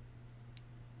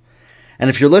 And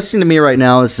if you're listening to me right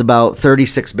now, it's about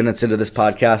 36 minutes into this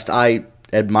podcast. I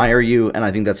admire you, and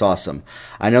I think that's awesome.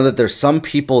 I know that there's some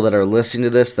people that are listening to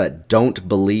this that don't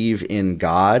believe in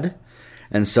God.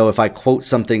 And so if I quote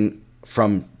something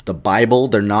from the Bible,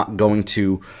 they're not going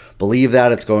to believe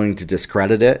that. It's going to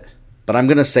discredit it. But I'm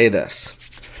going to say this.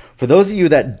 For those of you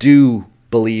that do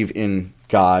believe in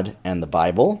God and the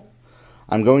Bible,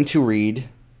 I'm going to read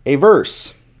a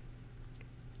verse.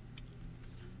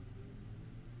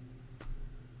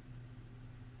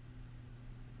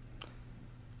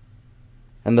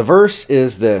 And the verse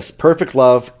is this: perfect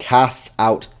love casts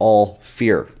out all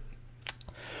fear.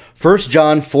 1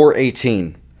 John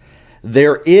 4:18.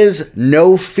 There is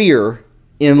no fear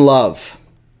in love,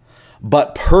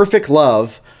 but perfect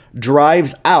love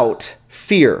drives out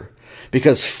fear,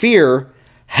 because fear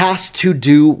has to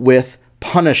do with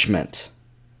punishment.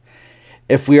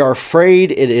 If we are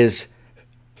afraid, it is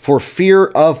for fear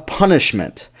of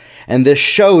punishment. And this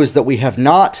shows that we have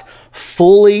not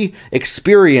fully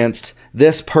experienced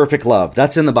this perfect love.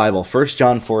 That's in the Bible, 1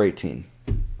 John 4:18.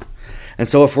 And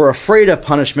so if we're afraid of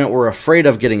punishment, we're afraid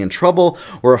of getting in trouble,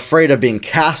 we're afraid of being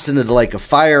cast into the lake of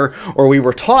fire, or we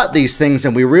were taught these things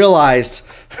and we realized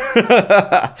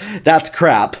that's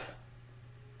crap,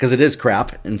 because it is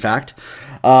crap, in fact.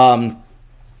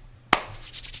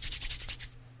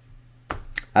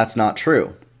 That's not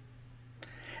true.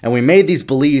 And we made these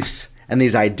beliefs and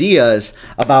these ideas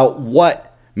about what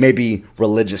maybe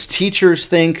religious teachers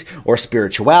think, or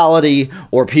spirituality,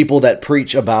 or people that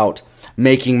preach about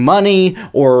making money,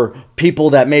 or people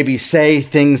that maybe say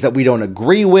things that we don't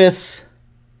agree with.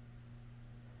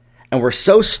 And we're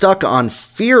so stuck on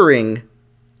fearing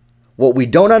what we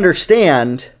don't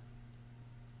understand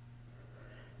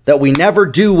that we never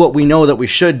do what we know that we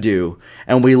should do.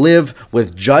 And we live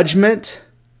with judgment,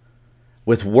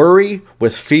 with worry,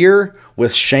 with fear,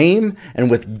 with shame, and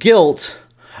with guilt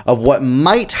of what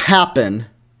might happen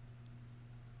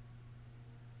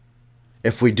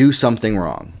if we do something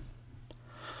wrong.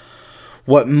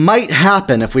 What might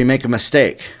happen if we make a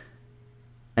mistake.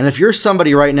 And if you're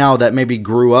somebody right now that maybe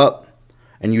grew up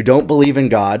and you don't believe in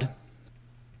God,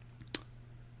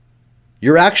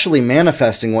 you're actually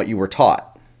manifesting what you were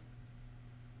taught.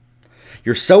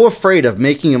 You're so afraid of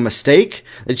making a mistake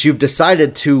that you've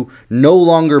decided to no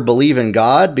longer believe in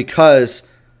God because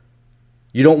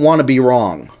you don't want to be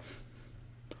wrong.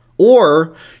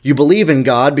 Or you believe in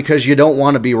God because you don't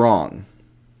want to be wrong.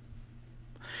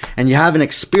 And you haven't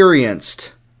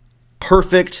experienced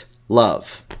perfect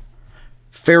love,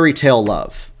 fairy tale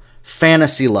love,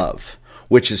 fantasy love,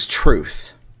 which is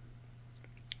truth.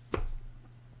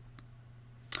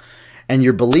 And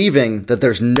you're believing that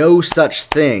there's no such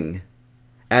thing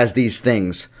as these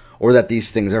things, or that these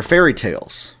things are fairy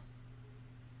tales.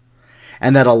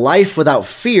 And that a life without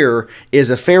fear is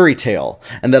a fairy tale.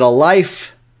 And that a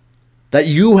life that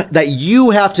you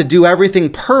have to do everything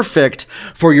perfect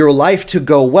for your life to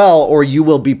go well, or you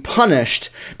will be punished,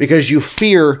 because you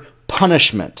fear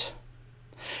punishment,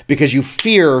 because you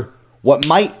fear what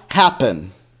might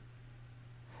happen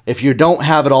if you don't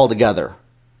have it all together,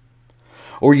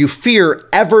 or you fear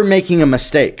ever making a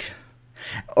mistake,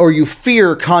 or you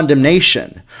fear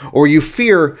condemnation, or you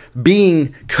fear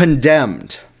being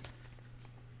condemned.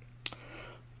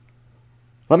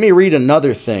 Let me read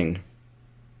another thing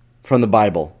from the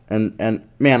Bible. And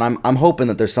man, I'm hoping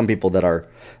that there's some people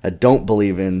that don't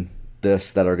believe in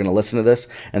this, that are going to listen to this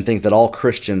and think that all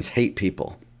Christians hate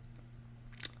people.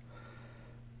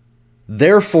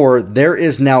 Therefore, there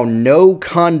is now no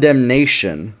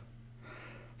condemnation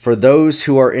for those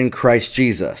who are in Christ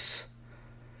Jesus.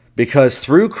 Because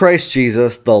through Christ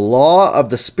Jesus, the law of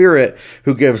the Spirit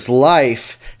who gives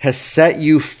life has set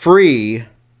you freedom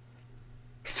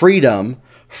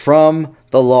from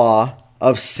the law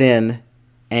of sin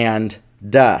and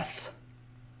death.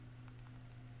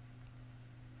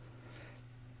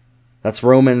 That's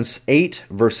Romans 8,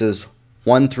 verses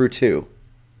 1 through 2.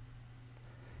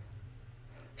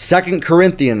 2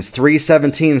 Corinthians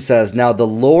 3:17 says, "Now the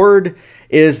Lord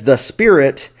is the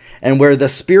Spirit, and where the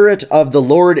Spirit of the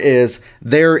Lord is,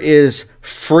 there is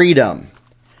freedom."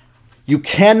 You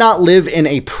cannot live in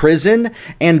a prison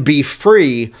and be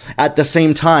free at the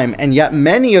same time. And yet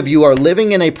many of you are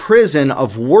living in a prison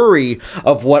of worry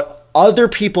of what other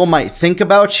people might think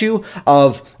about you,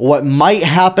 of what might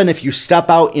happen if you step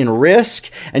out in risk,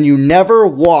 and you never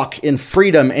walk in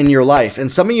freedom in your life.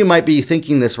 And some of you might be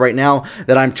thinking this right now,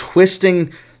 that I'm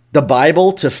twisting the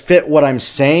Bible to fit what I'm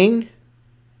saying,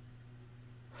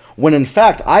 when in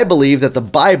fact, I believe that the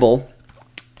Bible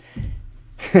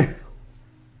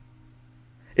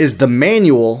is the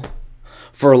manual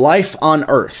for life on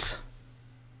earth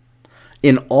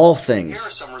in all things. Here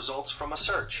are some results from a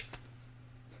search.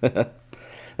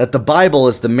 That the Bible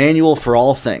is the manual for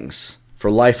all things for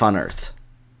life on earth.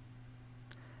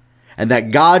 And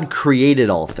that God created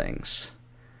all things.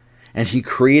 And he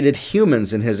created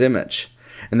humans in his image.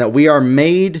 And that we are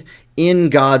made in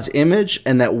God's image,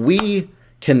 and that we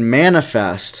can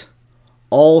manifest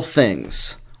all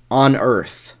things on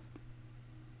earth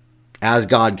as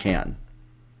God can.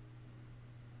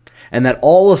 And that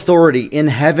all authority in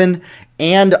heaven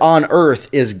and on earth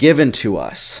is given to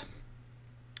us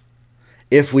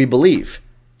if we believe.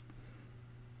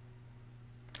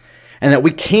 And that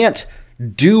we can't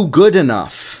do good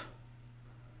enough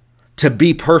to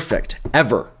be perfect,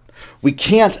 ever. We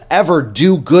can't ever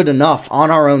do good enough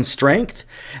on our own strength.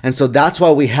 And so that's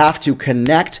why we have to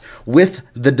connect with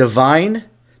the divine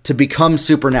to become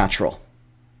supernatural.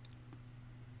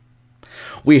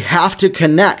 We have to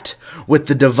connect with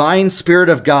the divine Spirit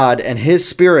of God, and his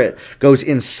Spirit goes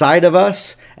inside of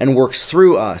us and works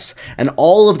through us. And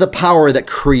all of the power that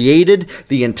created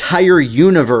the entire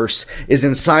universe is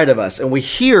inside of us. And we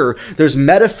hear there's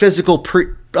metaphysical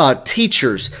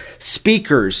teachers,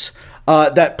 speakers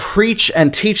that preach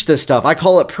and teach this stuff. I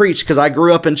call it preach because I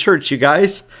grew up in church, you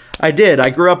guys. I did. I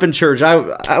grew up in church.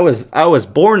 I was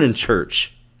born in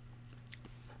church.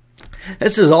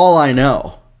 This is all I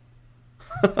know.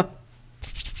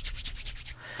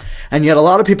 And yet a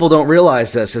lot of people don't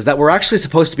realize this, is that we're actually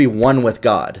supposed to be one with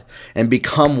God and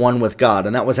become one with God.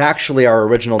 And that was actually our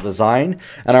original design,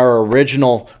 and our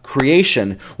original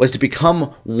creation was to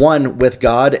become one with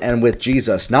God and with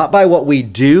Jesus, not by what we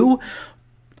do,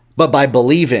 but by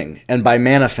believing and by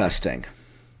manifesting.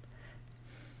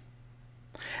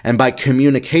 And by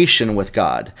communication with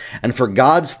God, and for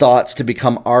God's thoughts to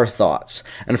become our thoughts,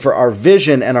 and for our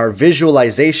vision and our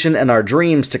visualization and our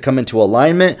dreams to come into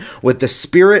alignment with the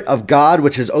Spirit of God,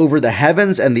 which is over the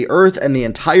heavens and the earth and the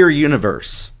entire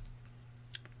universe.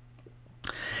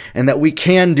 And that we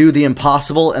can do the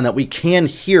impossible, and that we can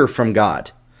hear from God.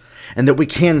 And that we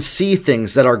can see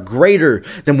things that are greater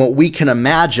than what we can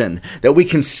imagine. That we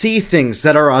can see things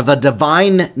that are of a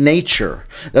divine nature,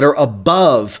 that are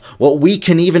above what we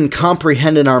can even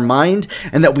comprehend in our mind,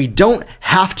 and that we don't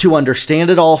have to understand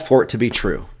it all for it to be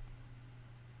true.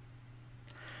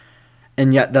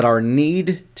 And yet that our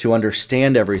need to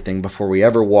understand everything before we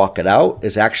ever walk it out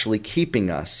is actually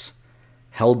keeping us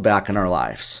held back in our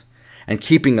lives and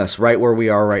keeping us right where we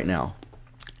are right now.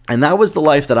 And that was the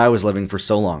life that I was living for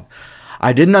so long.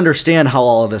 I didn't understand how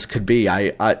all of this could be.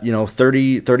 I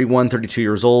 30, 31, 32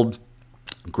 years old,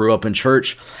 Grew up in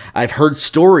church. I've heard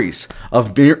stories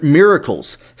of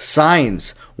miracles,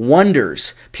 signs,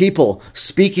 wonders, people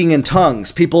speaking in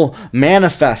tongues, people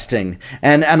manifesting.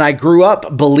 And I grew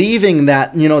up believing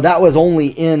that, that was only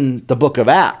in the book of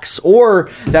Acts, or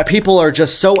that people are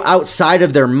just so outside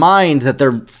of their mind that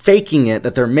they're faking it,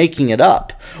 that they're making it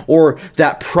up, or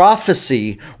that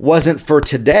prophecy wasn't for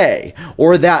today,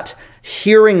 or that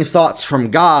hearing thoughts from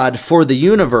God for the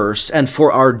universe and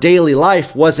for our daily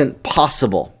life wasn't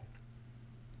possible.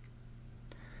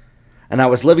 And I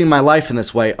was living my life in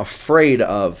this way, afraid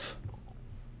of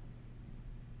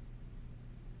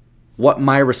what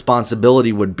my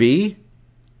responsibility would be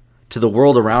to the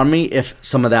world around me if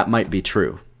some of that might be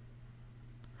true.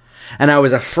 And I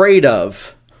was afraid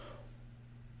of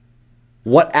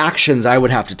what actions I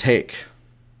would have to take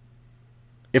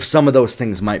if some of those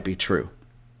things might be true.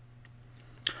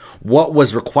 What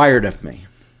was required of me?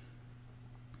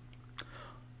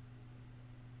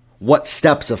 What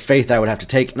steps of faith I would have to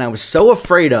take? And I was so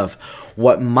afraid of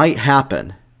what might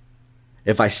happen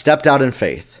if I stepped out in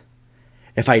faith,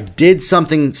 if I did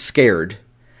something scared,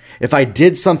 if I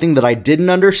did something that I didn't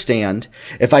understand,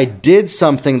 if I did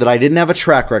something that I didn't have a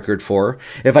track record for,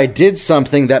 if I did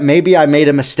something that maybe I made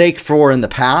a mistake for in the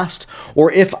past,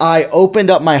 or if I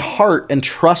opened up my heart and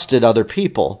trusted other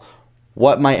people,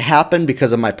 what might happen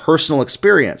because of my personal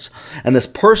experience. And this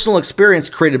personal experience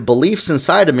created beliefs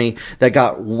inside of me that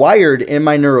got wired in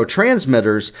my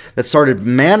neurotransmitters that started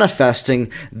manifesting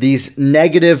these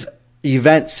negative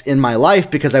events in my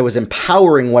life because I was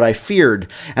empowering what I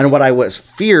feared. And what I was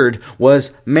feared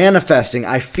was manifesting.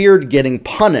 I feared getting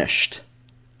punished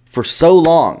for so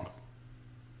long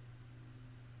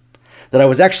that I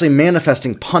was actually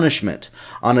manifesting punishment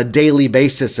on a daily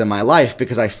basis in my life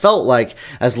because I felt like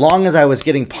as long as I was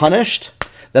getting punished,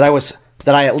 that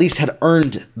I at least had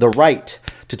earned the right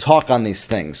to talk on these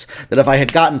things. That if I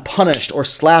had gotten punished or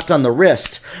slapped on the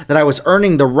wrist, that I was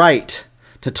earning the right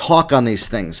to talk on these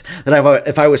things. That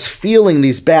if I was feeling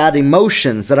these bad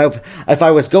emotions, that if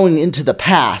I was going into the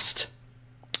past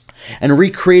and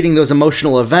recreating those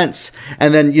emotional events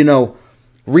and then,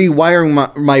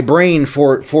 rewiring my brain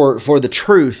for the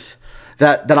truth,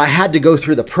 that I had to go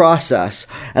through the process,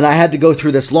 and I had to go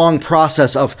through this long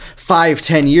process of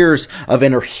 5-10 years of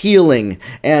inner healing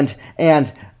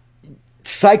and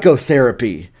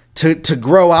psychotherapy to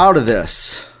grow out of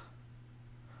this.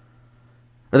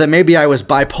 Or that maybe I was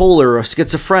bipolar or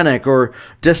schizophrenic or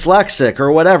dyslexic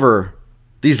or whatever,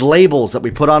 these labels that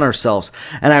we put on ourselves.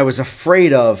 And I was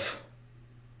afraid of,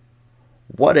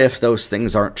 what if those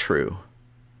things aren't true?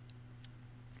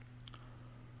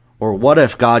 Or what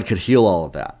if God could heal all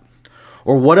of that?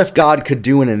 Or what if God could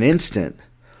do in an instant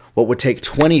what would take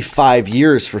 25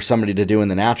 years for somebody to do in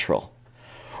the natural?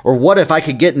 Or what if I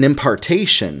could get an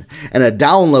impartation and a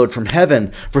download from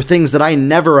heaven for things that I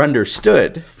never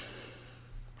understood?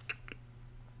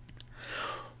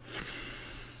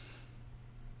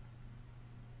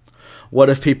 What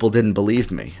if people didn't believe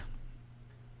me?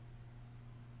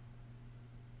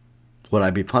 Would I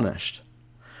be punished?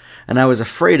 And I was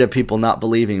afraid of people not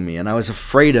believing me, and I was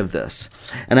afraid of this.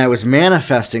 And I was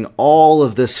manifesting all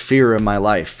of this fear in my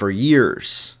life for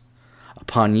years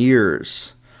upon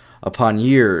years upon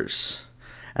years,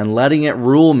 and letting it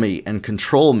rule me and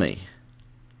control me.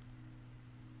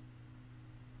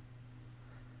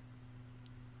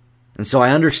 And so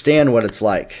I understand what it's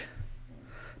like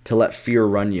to let fear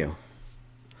run you.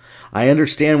 I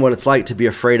understand what it's like to be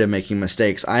afraid of making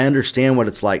mistakes. I understand what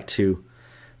it's like to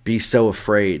be so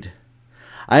afraid.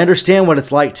 I understand what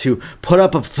it's like to put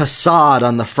up a facade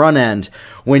on the front end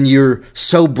when you're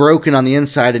so broken on the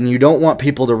inside and you don't want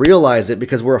people to realize it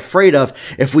because we're afraid of,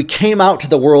 if we came out to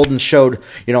the world and showed,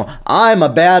 I'm a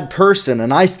bad person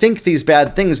and I think these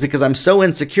bad things because I'm so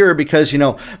insecure because,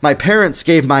 my parents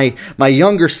gave my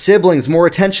younger siblings more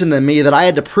attention than me, that I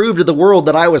had to prove to the world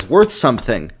that I was worth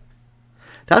something.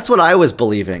 That's what I was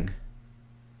believing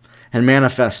and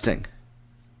manifesting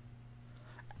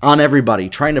on everybody,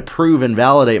 trying to prove and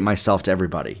validate myself to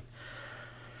everybody.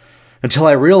 Until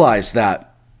I realized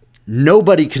that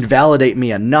nobody could validate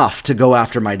me enough to go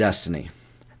after my destiny.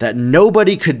 That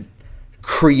nobody could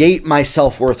create my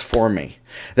self-worth for me.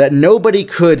 That nobody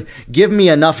could give me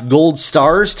enough gold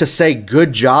stars to say,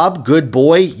 good job, good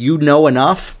boy, you know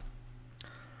enough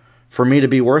for me to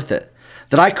be worth it.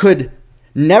 That I could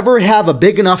never have a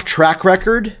big enough track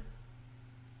record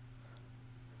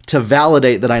to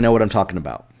validate that I know what I'm talking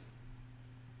about.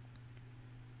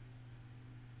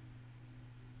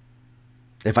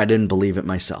 If I didn't believe it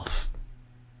myself.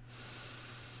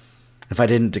 If I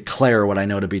didn't declare what I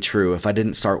know to be true. If I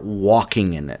didn't start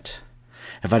walking in it.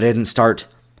 If I didn't start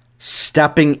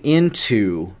stepping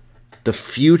into the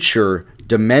future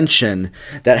dimension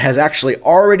that has actually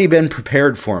already been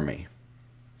prepared for me.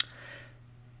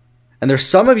 And there's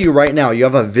some of you right now, you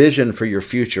have a vision for your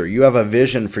future. You have a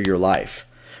vision for your life.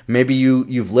 Maybe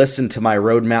you've listened to my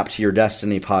Roadmap to Your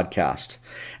Destiny podcast,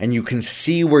 and you can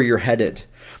see where you're headed.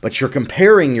 But you're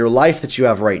comparing your life that you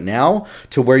have right now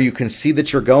to where you can see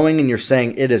that you're going, and you're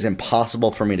saying, it is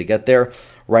impossible for me to get there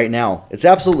right now. It's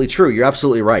absolutely true. You're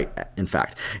absolutely right. In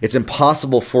fact, it's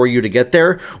impossible for you to get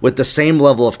there with the same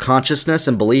level of consciousness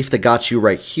and belief that got you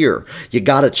right here. You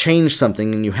got to change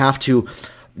something, and you have to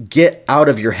get out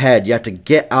of your head. You have to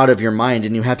get out of your mind,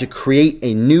 and you have to create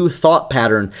a new thought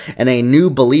pattern and a new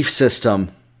belief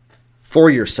system for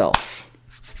yourself.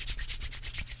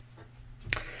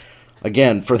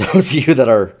 Again, for those of you that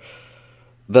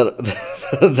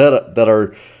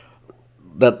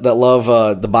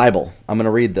love the Bible, I'm going to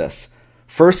read this.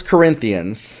 1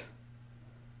 Corinthians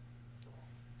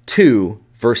 2,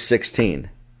 verse 16.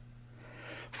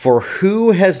 For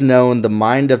who has known the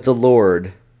mind of the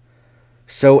Lord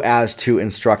so as to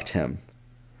instruct him?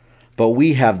 But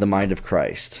we have the mind of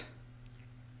Christ.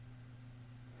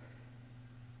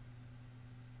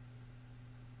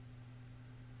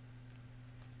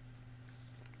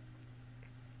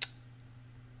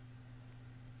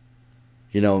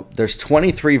 You know, there's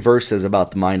 23 verses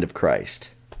about the mind of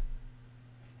Christ.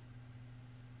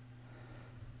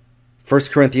 1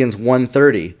 Corinthians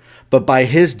 1:30. But by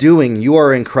his doing you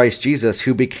are in Christ Jesus,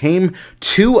 who became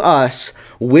to us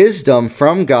wisdom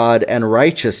from God and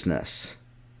righteousness.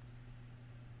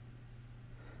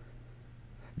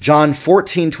 John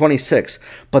 14:26.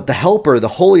 But the Helper, the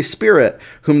Holy Spirit,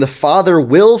 whom the Father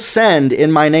will send in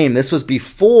my name. This was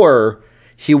before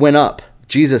he went up.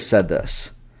 Jesus said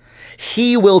this.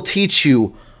 He will teach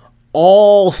you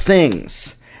all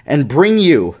things and bring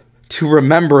you to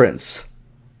remembrance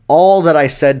all that I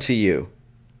said to you.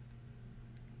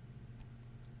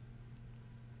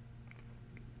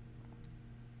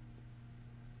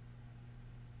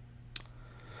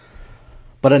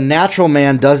 But a natural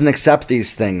man doesn't accept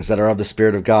these things that are of the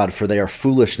Spirit of God, for they are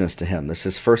foolishness to him. This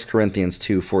is 1 Corinthians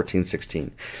 2:14-16.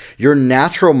 Your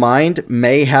natural mind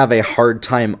may have a hard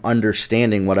time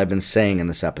understanding what I've been saying in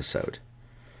this episode.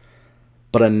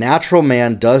 But a natural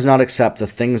man does not accept the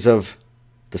things of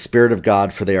the Spirit of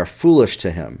God, for they are foolish to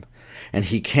him, and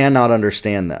he cannot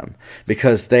understand them,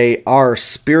 because they are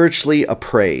spiritually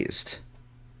appraised.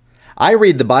 I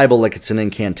read the Bible like it's an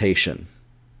incantation.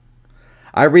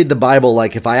 I read the Bible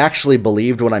like if I actually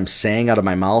believed what I'm saying out of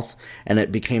my mouth and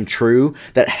it became true,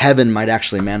 that heaven might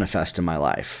actually manifest in my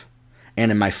life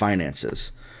and in my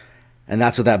finances. And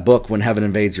that's what that book, When Heaven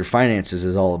Invades Your Finances,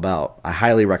 is all about. I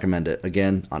highly recommend it.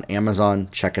 Again, on Amazon,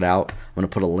 check it out. I'm going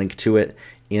to put a link to it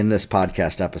in this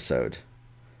podcast episode.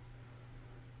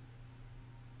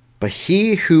 But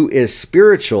he who is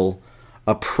spiritual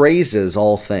appraises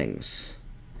all things.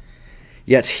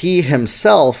 Yet he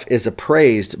himself is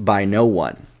appraised by no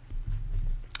one.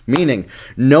 Meaning,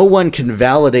 no one can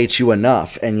validate you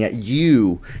enough, and yet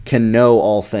you can know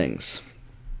all things.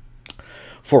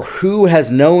 For who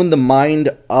has known the mind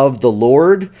of the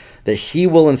Lord, that he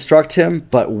will instruct him?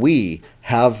 But we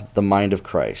have the mind of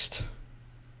Christ.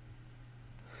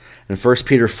 In 1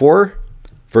 Peter 4,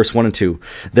 verse 1 and 2.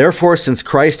 Therefore, since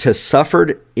Christ has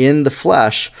suffered in the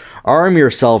flesh, arm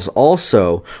yourselves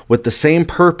also with the same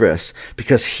purpose,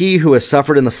 because he who has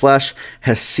suffered in the flesh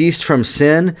has ceased from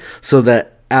sin, so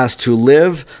that as to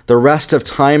live the rest of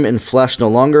time in flesh no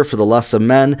longer for the lusts of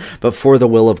men, but for the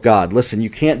will of God. Listen, you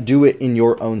can't do it in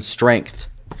your own strength.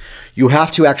 You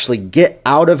have to actually get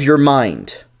out of your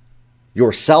mind,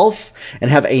 yourself,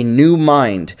 and have a new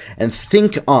mind and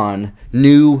think on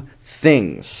new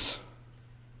things.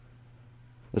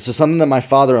 This is something that my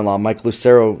father-in-law, Mike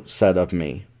Lucero, said to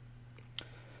me,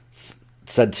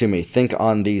 think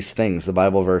on these things. The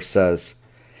Bible verse says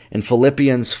in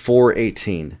Philippians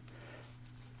 4:18,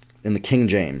 in the King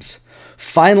James,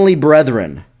 finally,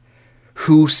 brethren,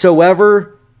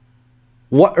 whatsoever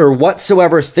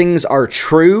things are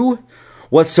true,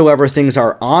 whatsoever things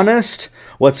are honest,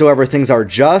 whatsoever things are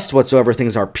just, whatsoever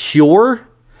things are pure,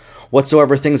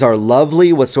 whatsoever things are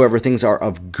lovely, whatsoever things are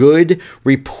of good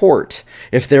report,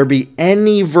 if there be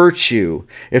any virtue,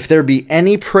 if there be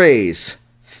any praise,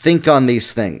 think on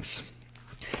these things.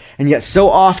 And yet so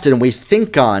often we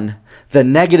think on the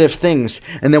negative things,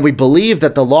 and then we believe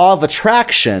that the law of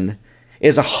attraction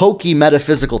is a hokey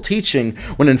metaphysical teaching,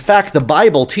 when in fact the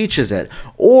Bible teaches it.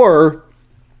 Or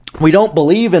we don't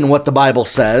believe in what the Bible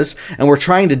says, and we're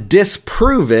trying to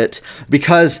disprove it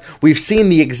because we've seen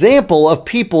the example of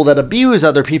people that abuse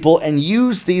other people and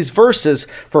use these verses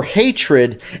for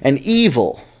hatred and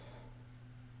evil.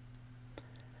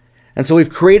 And so we've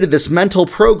created this mental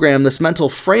program, this mental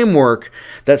framework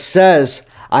that says,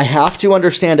 I have to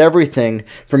understand everything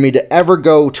for me to ever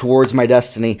go towards my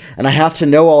destiny. And I have to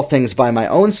know all things by my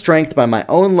own strength, by my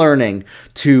own learning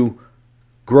to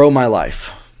grow my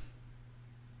life.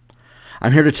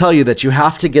 I'm here to tell you that you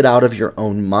have to get out of your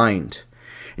own mind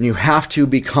and you have to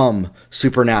become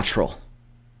supernatural.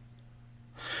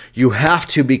 You have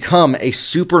to become a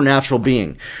supernatural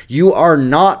being. You are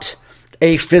not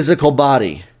a physical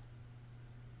body.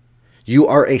 You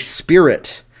are a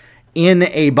spirit in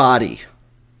a body.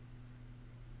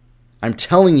 I'm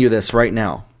telling you this right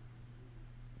now.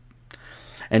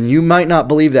 And you might not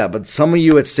believe that, but some of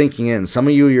you it's sinking in. Some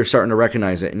of you, you're starting to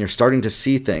recognize it and you're starting to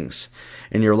see things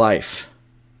in your life.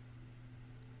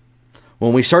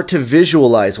 When we start to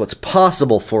visualize what's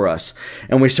possible for us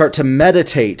and we start to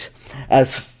meditate,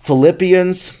 as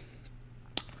Philippians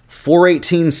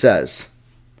 4:18 says,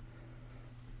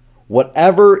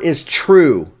 whatever is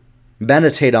true,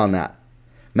 meditate on that.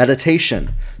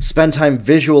 Meditation. Spend time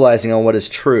visualizing on what is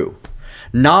true.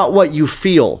 Not what you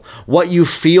feel. What you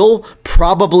feel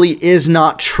probably is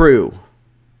not true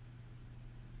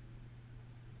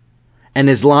and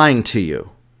is lying to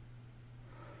you.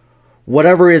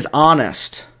 Whatever is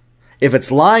honest. If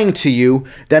it's lying to you,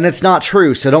 then it's not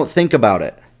true, so don't think about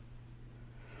it.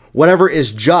 Whatever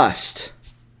is just,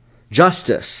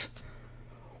 justice.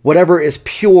 Whatever is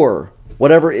pure.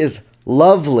 Whatever is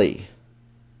lovely.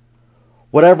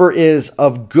 Whatever is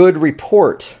of good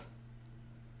report.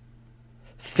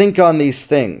 Think on these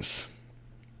things.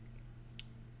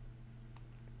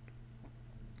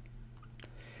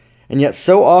 And yet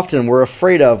so often we're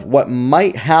afraid of what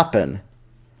might happen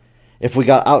if we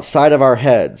got outside of our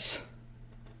heads.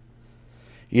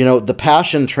 You know, the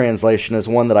Passion Translation is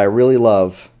one that I really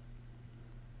love.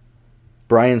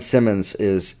 Brian Simmons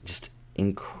is just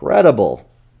incredible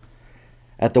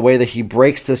at the way that he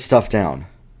breaks this stuff down.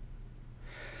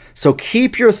 So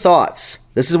keep your thoughts.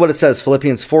 This is what it says,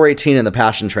 Philippians 4:18 in the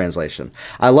Passion Translation.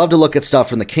 I love to look at stuff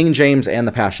from the King James and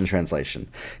the Passion Translation,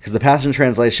 because the Passion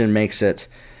Translation makes it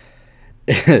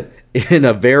in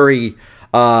a very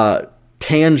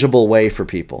tangible way for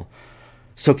people.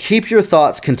 So keep your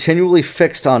thoughts continually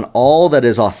fixed on all that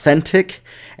is authentic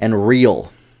and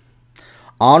real,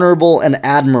 honorable and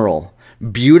admirable,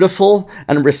 beautiful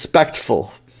and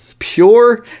respectful,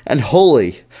 pure and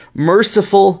holy,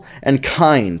 merciful and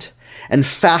kind, and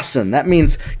fasten. That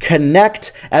means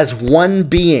connect as one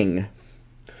being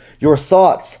your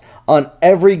thoughts on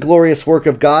every glorious work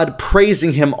of God,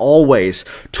 praising Him always,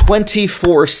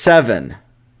 24/7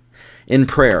 in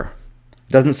prayer.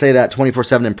 It doesn't say that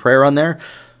 24/7 in prayer on there.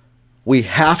 We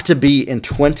have to be in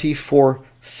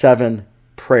 24/7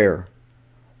 prayer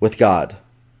with God.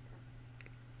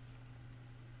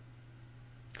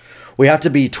 We have to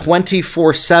be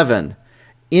 24/7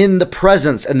 in the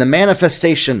presence and the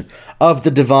manifestation of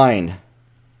the divine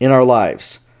in our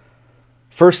lives.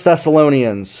 1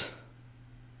 Thessalonians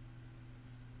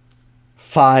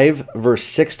 5, verse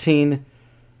 16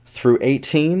 through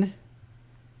 18.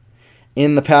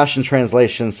 In the Passion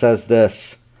Translation says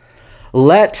this: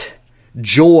 let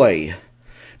joy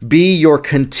be your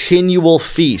continual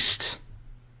feast.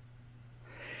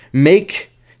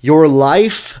 Make your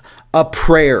life a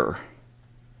prayer.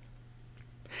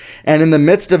 And in the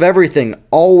midst of everything,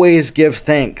 always give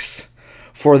thanks,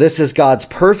 for this is God's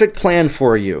perfect plan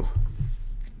for you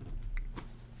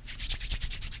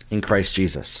in Christ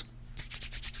Jesus.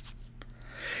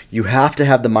 You have to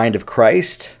have the mind of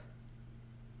Christ.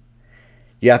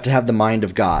 You have to have the mind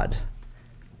of God.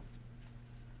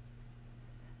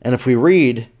 And if we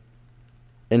read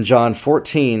in John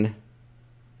 14,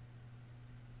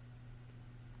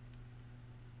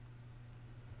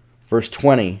 verse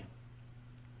 20,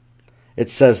 it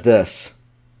says this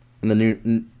in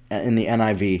the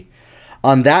NIV: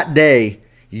 on that day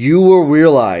you will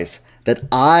realize that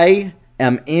I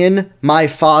am in my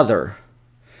Father.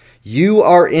 You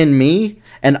are in me,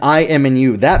 and I am in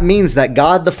you. That means that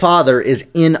God the Father is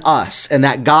in us, and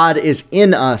that God is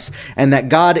in us, and that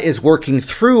God is working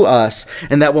through us,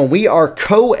 and that when we are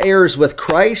co-heirs with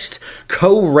Christ,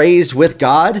 co-raised with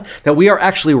God, that we are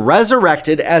actually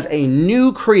resurrected as a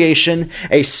new creation,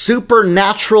 a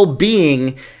supernatural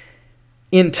being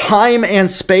in time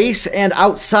and space and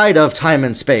outside of time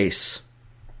and space.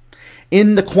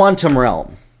 In the quantum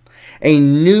realm, a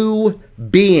new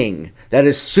being that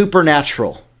is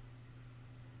supernatural,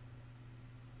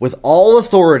 with all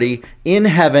authority in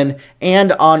heaven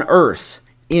and on earth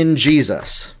in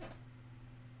Jesus.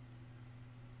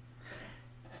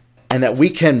 And that we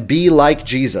can be like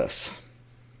Jesus.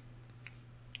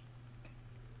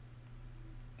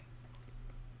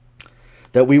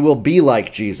 that we will be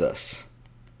like Jesus,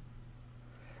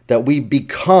 that we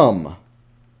become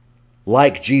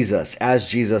like Jesus as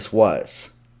Jesus was.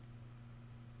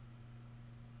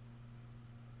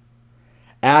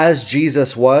 As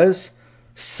Jesus was,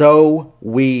 so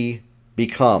we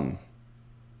become.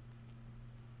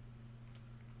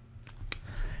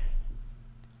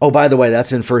 Oh, by the way,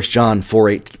 that's in 1 John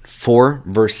 4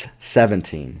 verse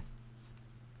 17.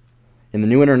 In the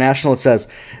New International, it says,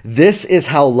 "This is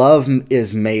how love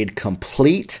is made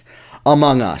complete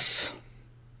among us,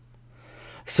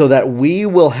 so that we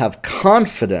will have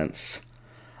confidence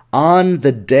on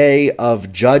the day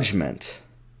of judgment.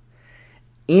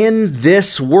 In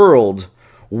this world,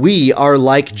 we are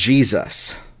like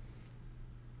Jesus."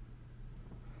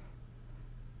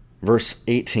 Verse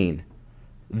 18,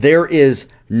 "There is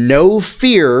no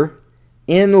fear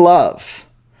in love,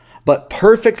 but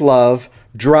perfect love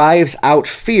drives out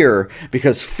fear,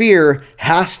 because fear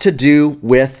has to do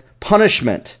with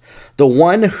punishment. The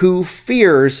one who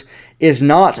fears is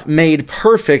not made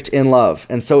perfect in love."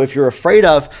 And so if you're afraid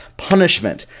of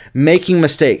punishment, making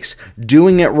mistakes,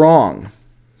 doing it wrong,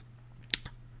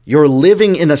 you're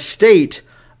living in a state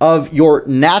of your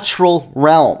natural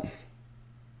realm.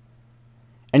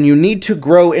 And you need to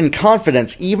grow in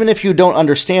confidence, even if you don't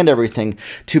understand everything,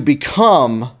 to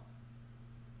become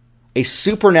a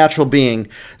supernatural being,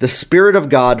 the Spirit of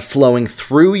God flowing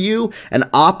through you and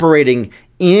operating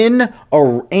in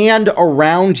and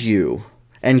around you,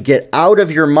 and get out of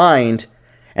your mind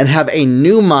and have a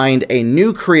new mind, a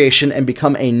new creation, and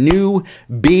become a new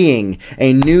being,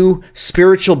 a new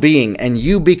spiritual being, and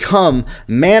you become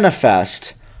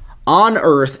manifest on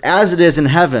earth as it is in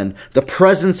heaven, the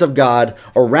presence of God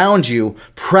around you,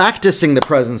 practicing the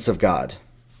presence of God.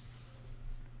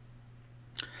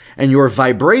 And your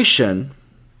vibration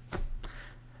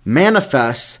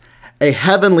manifests a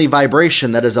heavenly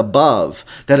vibration that is above,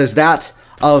 that is that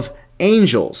of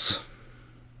angels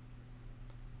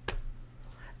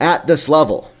at this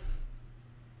level.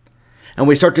 And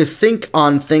we start to think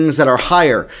on things that are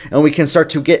higher, and we can start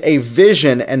to get a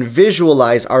vision and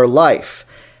visualize our life.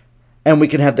 And we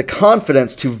can have the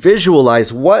confidence to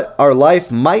visualize what our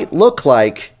life might look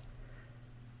like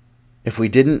if we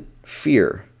didn't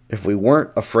fear, if we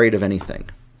weren't afraid of anything,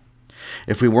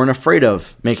 if we weren't afraid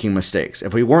of making mistakes,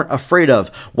 if we weren't afraid of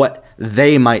what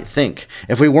they might think,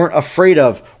 if we weren't afraid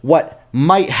of what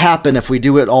might happen if we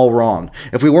do it all wrong,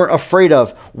 if we weren't afraid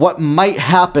of what might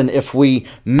happen if we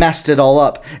messed it all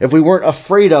up, if we weren't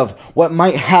afraid of what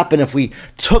might happen if we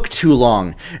took too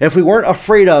long, if we weren't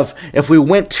afraid of if we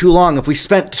went too long, if we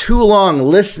spent too long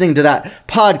listening to that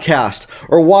podcast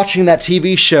or watching that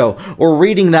TV show or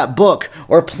reading that book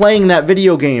or playing that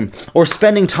video game or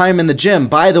spending time in the gym.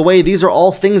 By the way, these are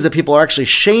all things that people are actually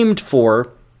shamed for,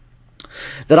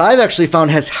 that I've actually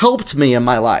found has helped me in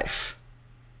my life.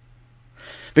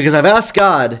 Because I've asked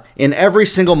God in every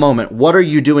single moment, what are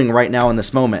you doing right now in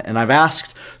this moment? And I've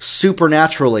asked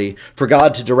supernaturally for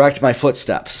God to direct my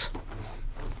footsteps.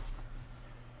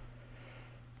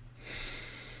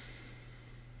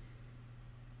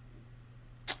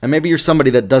 And maybe you're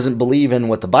somebody that doesn't believe in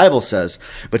what the Bible says,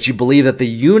 but you believe that the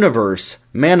universe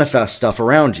manifests stuff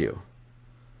around you,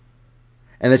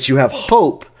 and that you have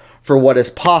hope for what is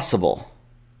possible.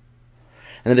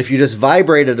 And that if you just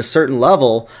vibrate at a certain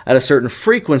level, at a certain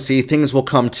frequency, things will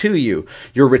come to you.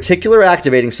 Your reticular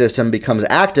activating system becomes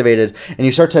activated, and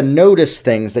you start to notice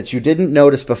things that you didn't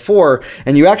notice before.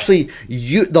 And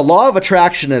the law of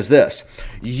attraction is this: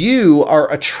 you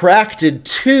are attracted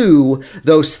to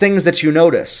those things that you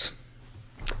notice.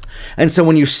 And so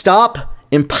when you stop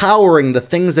empowering the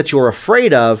things that you're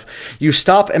afraid of, you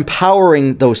stop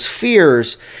empowering those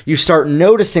fears, you start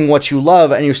noticing what you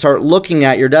love, and you start looking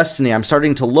at your destiny. I'm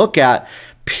starting to look at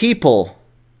people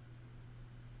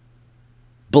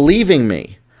believing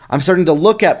me. I'm starting to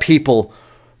look at people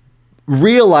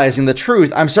realizing the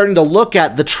truth. I'm starting to look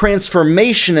at the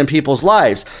transformation in people's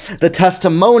lives, the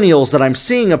testimonials that I'm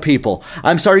seeing of people.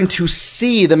 I'm starting to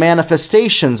see the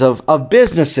manifestations of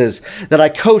businesses that I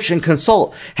coach and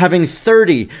consult having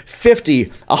 30, 50,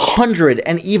 100,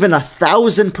 and even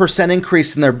 1,000%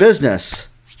 increase in their business.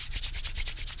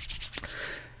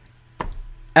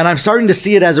 And I'm starting to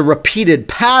see it as a repeated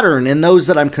pattern in those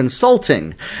that I'm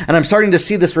consulting. And I'm starting to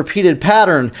see this repeated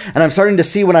pattern. And I'm starting to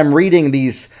see when I'm reading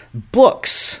these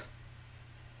books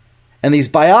and these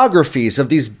biographies of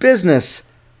these business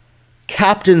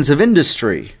captains of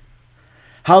industry,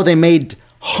 how they made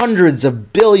hundreds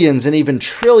of billions and even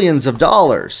trillions of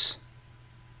dollars.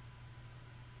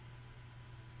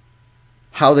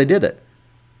 How they did it.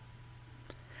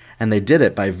 And they did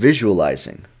it by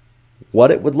visualizing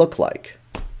what it would look like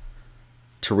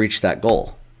to reach that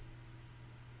goal.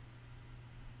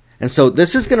 And so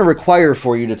this is going to require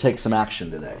for you to take some action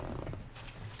today.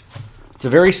 It's a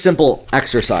very simple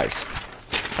exercise.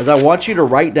 As I want you to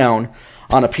write down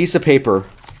on a piece of paper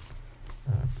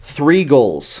 3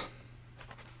 goals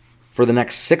for the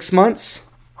next 6 months,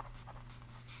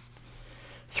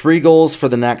 3 goals for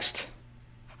the next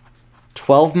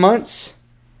 12 months,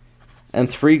 and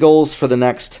 3 goals for the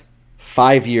next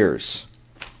 5 years.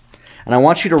 And I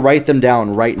want you to write them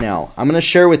down right now. I'm going to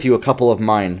share with you a couple of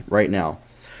mine right now.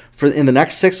 In the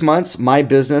next 6 months, my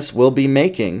business will be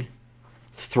making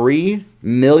 $3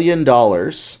 million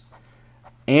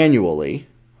annually.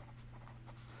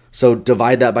 So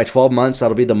divide that by 12 months.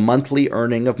 That'll be the monthly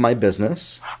earning of my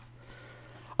business.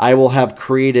 I will have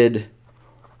created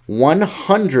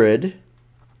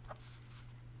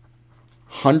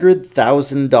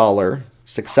 100,000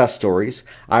 success stories.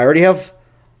 I already have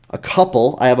a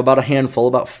couple. I have about a handful,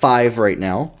 about 5 right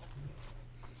now,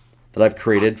 that I've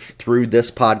created through this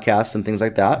podcast and things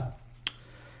like that.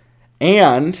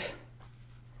 And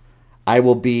I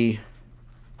will be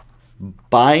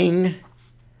buying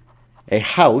a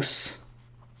house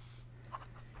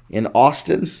in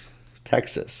Austin,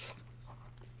 Texas,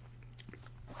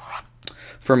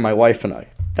 for my wife and I.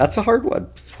 That's a hard one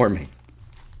for me.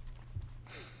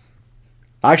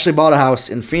 I actually bought a house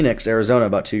in Phoenix, Arizona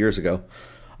about 2 years ago.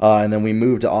 And then we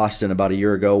moved to Austin about a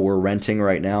year ago. We're renting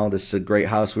right now. This is a great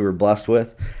house we were blessed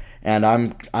with. And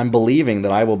I'm believing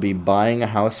that I will be buying a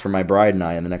house for my bride and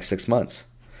I in the next 6 months.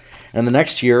 And the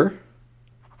next year,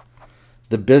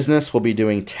 the business will be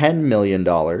doing $10 million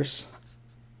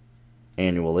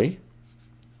annually.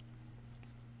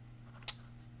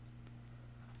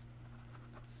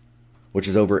 Which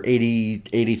is over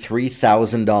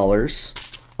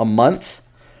 $83,000 a month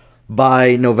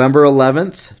by November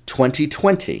 11th,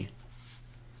 2020.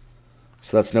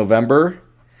 So that's November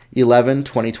 11,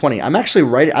 2020. I'm actually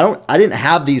writing, I didn't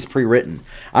have these pre-written.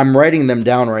 I'm writing them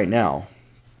down right now.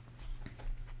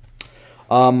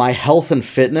 My health and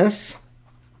fitness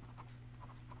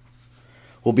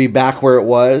will be back where it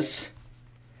was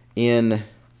in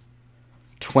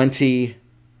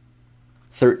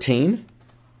 2013.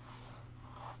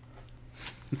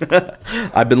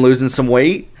 I've been losing some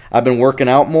weight. I've been working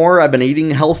out more. I've been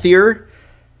eating healthier.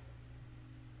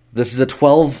 This is a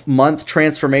 12-month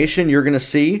transformation you're going to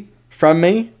see from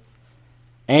me.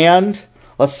 And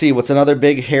let's see, what's another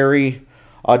big, hairy,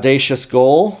 audacious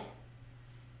goal?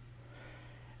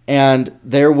 And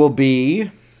there will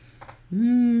be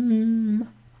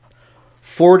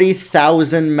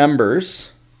 40,000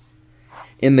 members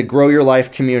in the Grow Your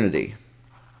Life community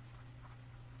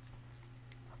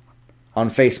on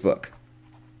Facebook.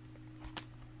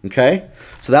 Okay?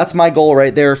 So that's my goal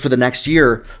right there for the next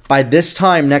year. By this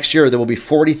time next year, there will be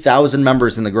 40,000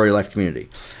 members in the Grow Your Life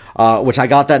community, which I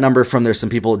got that number from. There's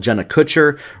some people, Jenna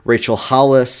Kutcher, Rachel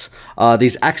Hollis,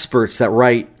 these experts that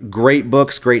write great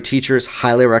books, great teachers.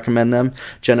 Highly recommend them.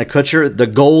 Jenna Kutcher, the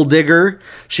goal digger.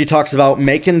 She talks about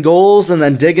making goals and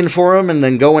then digging for them and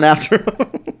then going after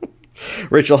them.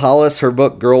 Rachel Hollis, her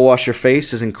book, Girl Wash Your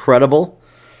Face, is incredible.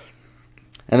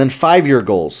 And then 5-year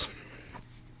goals.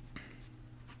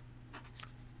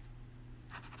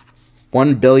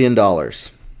 $1 billion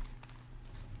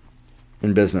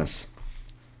in business.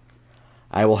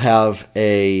 I will have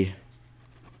an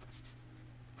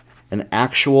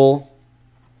actual,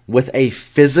 with a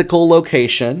physical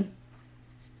location,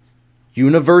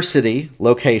 university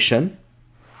location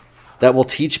that will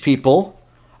teach people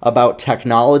about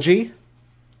technology,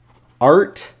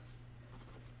 art,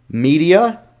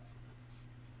 media,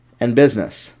 and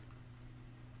business.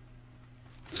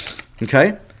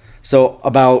 Okay? So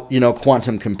about,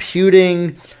 quantum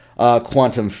computing,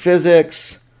 quantum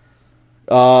physics,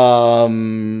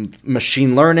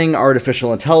 machine learning,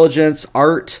 artificial intelligence,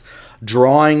 art,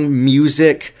 drawing,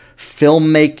 music,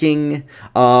 filmmaking,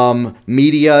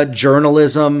 media,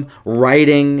 journalism,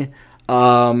 writing,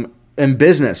 and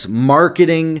business,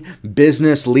 marketing,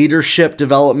 business, leadership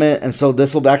development. And so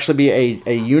this will actually be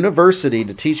a university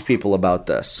to teach people about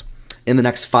this in the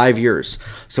next 5 years.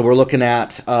 So we're looking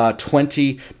at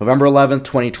November 11th,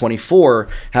 2024,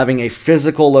 having a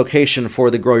physical location for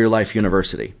the Grow Your Life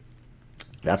University.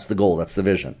 That's the goal. That's the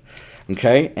vision.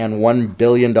 Okay? And $1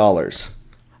 billion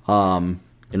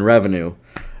in revenue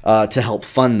to help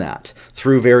fund that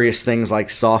through various things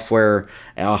like software,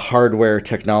 hardware,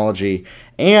 technology.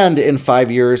 And in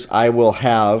 5 years, I will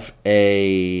have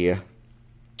a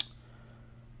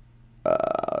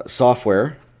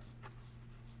software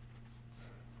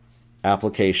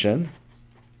application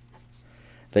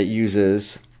that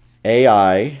uses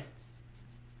AI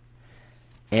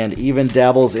and even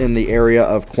dabbles in the area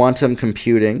of quantum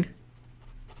computing.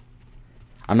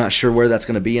 I'm not sure where that's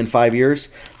going to be in 5 years,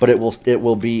 but it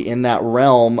will be in that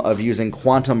realm of using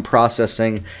quantum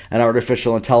processing and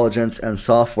artificial intelligence and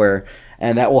software,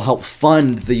 and that will help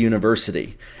fund the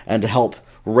university and to help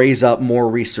raise up more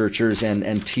researchers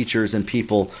and teachers and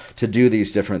people to do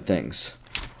these different things.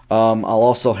 I'll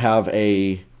also have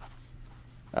a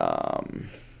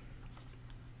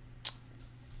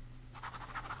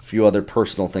few other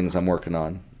personal things I'm working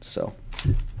on. So,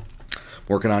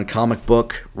 working on comic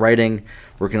book writing,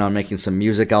 working on making some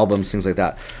music albums, things like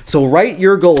that. So write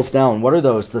your goals down. What are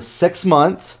those? The 6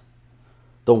 month,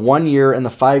 the 1 year, and the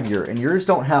 5 year. And yours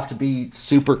don't have to be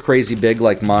super crazy big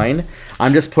like mine.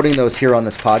 I'm just putting those here on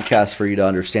this podcast for you to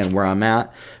understand where I'm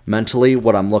at mentally,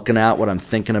 what I'm looking at, what I'm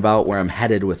thinking about, where I'm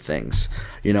headed with things.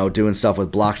 You know, doing stuff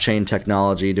with blockchain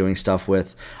technology, doing stuff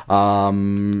with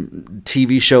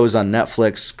TV shows on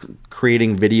Netflix,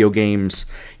 creating video games,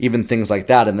 even things like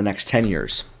that in the next 10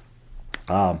 years.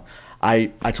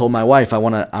 I told my wife I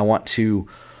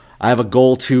have a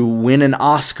goal to win an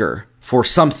Oscar for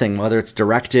something, whether it's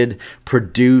directed,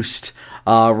 produced,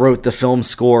 wrote the film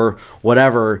score,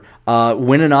 whatever,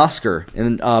 win an Oscar.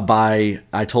 And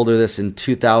I told her this in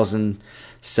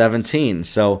 2017.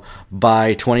 So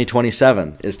by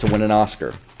 2027 is to win an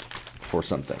Oscar for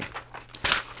something.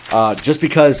 Just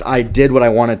because I did what I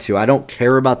wanted to. I don't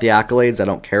care about the accolades. I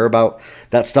don't care about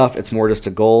that stuff. It's more just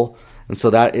a goal. And so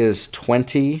that is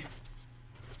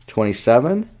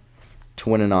 2027 to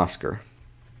win an Oscar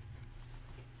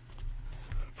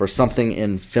for something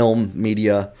in film,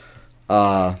 media,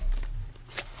 or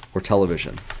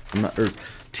television. Or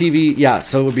TV, yeah,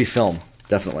 so it would be film,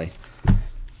 definitely.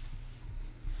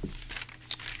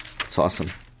 It's awesome.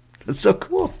 It's so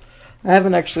cool. I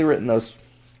haven't actually written those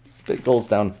big goals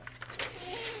down.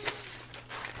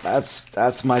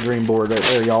 That's my dream board right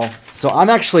there, y'all. So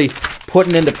I'm actually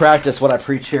putting into practice what I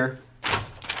preach here.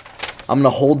 I'm going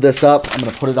to hold this up. I'm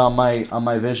going to put it on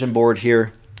my vision board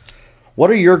here. What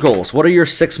are your goals? What are your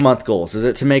 6 month goals? Is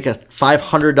it to make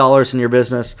 $500 in your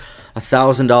business,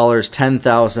 $1,000,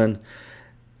 $10,000?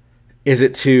 Is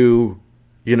it to,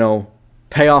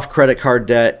 pay off credit card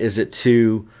debt? Is it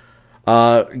to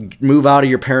move out of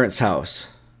your parents' house?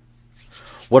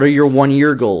 What are your 1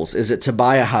 year goals? Is it to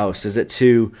buy a house? Is it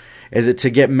to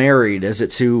get married? Is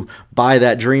it to buy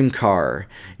that dream car?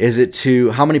 Is it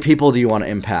to, how many people do you want to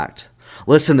impact?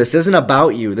 Listen, this isn't about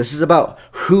you. This is about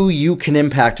who you can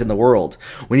impact in the world.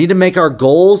 We need to make our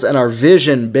goals and our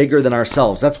vision bigger than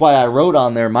ourselves. That's why I wrote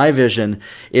on there, my vision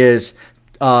is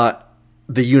the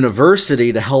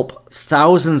university to help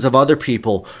thousands of other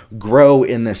people grow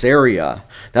in this area.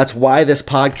 That's why this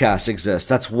podcast exists.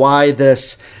 That's why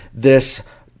this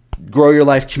Grow Your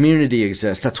Life community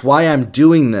exists. That's why I'm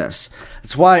doing this.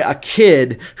 That's why a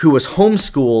kid who was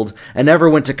homeschooled and never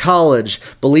went to college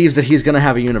believes that he's going to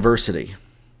have a university,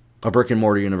 a brick and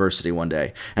mortar university one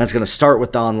day. And it's going to start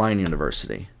with the online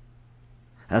university.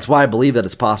 That's why I believe that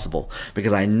it's possible,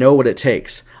 because I know what it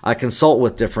takes. I consult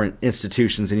with different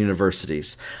institutions and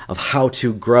universities of how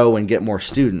to grow and get more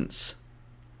students.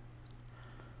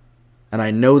 And I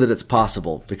know that it's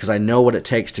possible because I know what it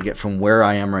takes to get from where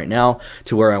I am right now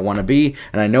to where I want to be.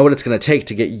 And I know what it's going to take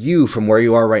to get you from where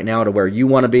you are right now to where you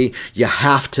want to be. You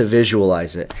have to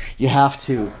visualize it. You have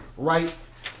to write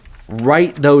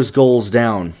those goals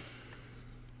down.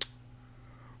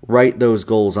 Write those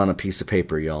goals on a piece of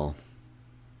paper, y'all.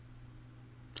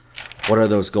 What are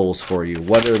those goals for you?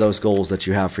 What are those goals that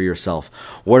you have for yourself?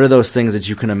 What are those things that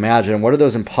you can imagine? What are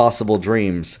those impossible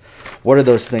dreams? What are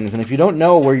those things? And if you don't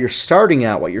know where you're starting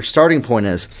at, what your starting point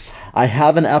is, I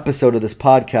have an episode of this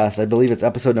podcast. I believe it's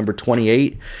episode number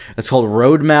 28. It's called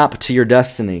Roadmap to Your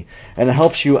Destiny. And it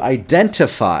helps you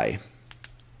identify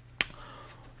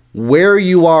where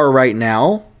you are right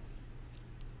now,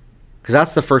 because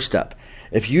that's the first step.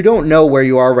 If you don't know where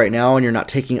you are right now and you're not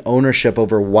taking ownership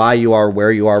over why you are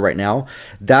where you are right now,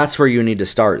 that's where you need to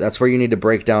start. That's where you need to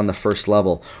break down the first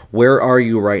level. Where are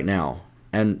you right now?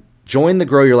 And join the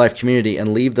Grow Your Life community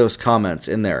and leave those comments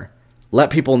in there. Let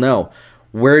people know.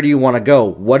 Where do you want to go?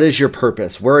 What is your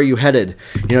purpose? Where are you headed?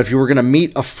 If you were going to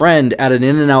meet a friend at an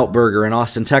In-N-Out Burger in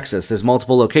Austin, Texas, there's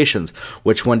multiple locations.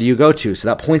 Which one do you go to? So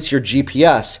that points your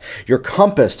GPS, your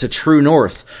compass to true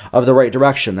north of the right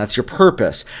direction. That's your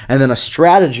purpose. And then a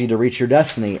strategy to reach your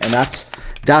destiny. And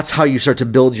that's how you start to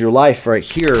build your life right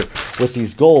here with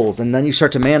these goals. And then you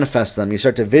start to manifest them. You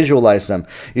start to visualize them.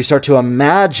 You start to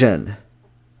imagine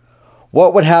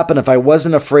what would happen if I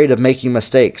wasn't afraid of making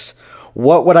mistakes.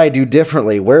 What would I do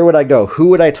differently? Where would I go? Who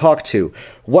would I talk to?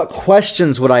 What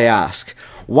questions would I ask?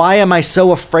 Why am I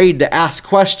so afraid to ask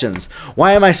questions?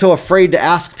 Why am I so afraid to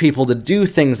ask people to do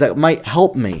things that might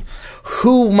help me?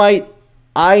 Who might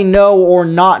I know or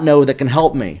not know that can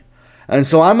help me? And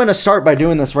so I'm going to start by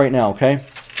doing this right now, okay?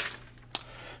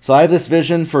 So I have this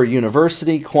vision for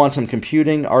university, quantum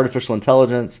computing, artificial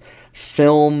intelligence,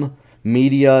 film,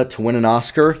 media to win an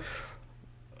Oscar.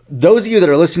 Those of you that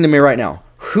are listening to me right now,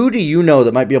 who do you know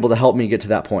that might be able to help me get to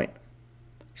that point?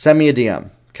 Send me a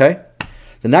DM, okay?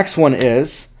 The next one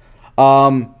is,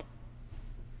 how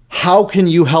can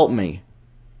you help me?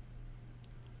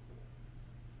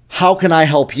 How can I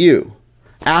help you?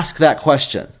 Ask that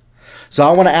question. So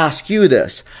I want to ask you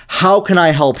this. How can I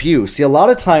help you? See, a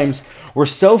lot of times we're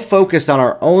so focused on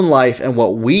our own life and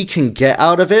what we can get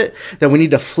out of it that we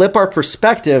need to flip our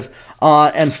perspective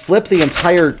and flip the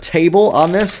entire table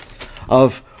on this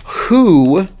of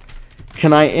who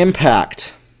can I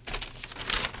impact?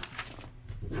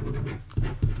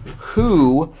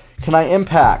 Who can I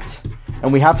impact?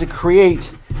 And we have to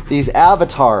create these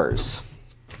avatars.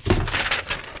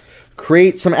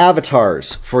 Create some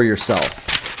avatars for yourself.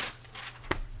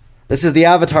 This is the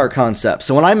avatar concept.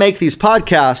 So when I make these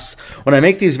podcasts, when I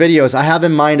make these videos, I have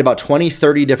in mind about 20,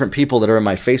 30 different people that are in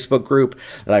my Facebook group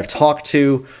that I've talked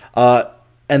to.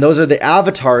 And those are the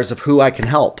avatars of who I can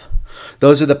help.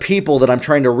 Those are the people that I'm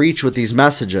trying to reach with these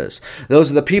messages.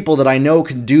 Those are the people that I know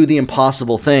can do the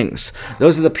impossible things.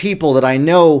 Those are the people that I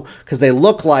know because they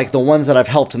look like the ones that I've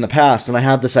helped in the past. And I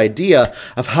have this idea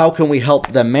of how can we help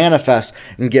them manifest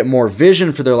and get more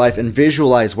vision for their life and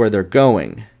visualize where they're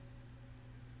going.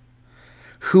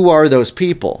 Who are those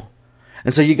people?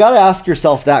 And so you got to ask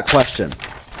yourself that question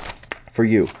for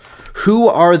you. Who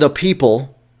are the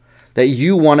people that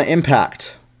you want to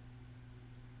impact?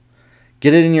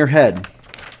 Get it in your head.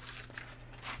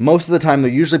 Most of the time,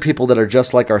 they're usually people that are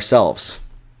just like ourselves.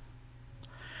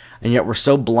 And yet we're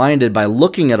so blinded by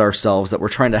looking at ourselves that we're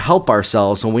trying to help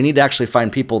ourselves when we need to actually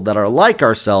find people that are like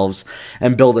ourselves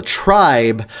and build a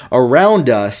tribe around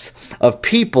us of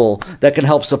people that can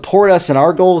help support us in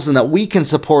our goals and that we can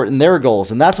support in their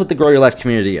goals. And that's what the Grow Your Life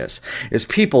community is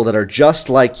people that are just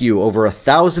like you, over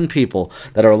 1,000 people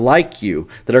that are like you,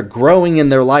 that are growing in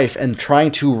their life and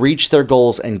trying to reach their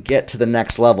goals and get to the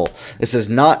next level. This is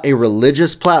not a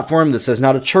religious platform. This is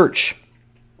not a church.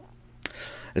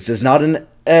 This is not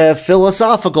a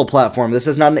philosophical platform. This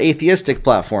is not an atheistic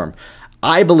platform.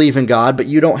 I believe in God, but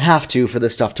you don't have to for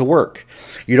this stuff to work.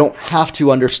 You don't have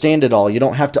to understand it all. You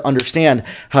don't have to understand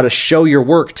how to show your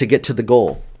work to get to the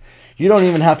goal. You don't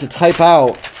even have to type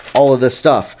out all of this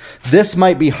stuff. This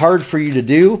might be hard for you to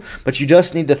do, but you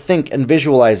just need to think and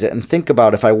visualize it and think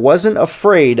about if I wasn't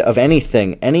afraid of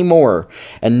anything anymore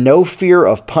and no fear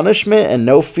of punishment and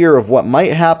no fear of what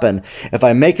might happen if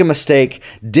I make a mistake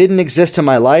didn't exist in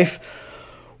my life,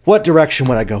 what direction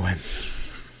would I go in?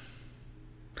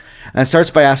 And it starts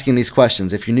by asking these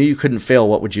questions. If you knew you couldn't fail,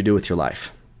 what would you do with your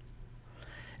life?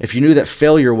 If you knew that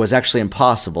failure was actually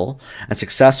impossible and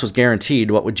success was guaranteed,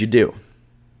 what would you do?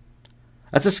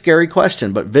 That's a scary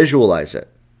question, but visualize it.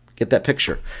 Get that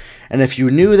picture. And if you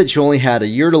knew that you only had a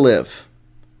year to live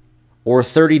or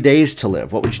 30 days to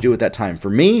live, what would you do with that time?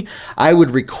 For me, I would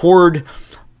record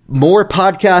more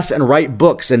podcasts and write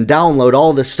books and download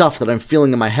all this stuff that I'm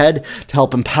feeling in my head to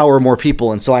help empower more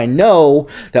people. And so I know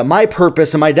that my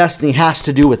purpose and my destiny has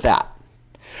to do with that.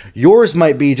 Yours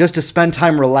might be just to spend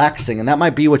time relaxing, and that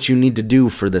might be what you need to do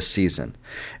for this season,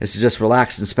 is to just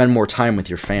relax and spend more time with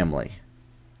your family.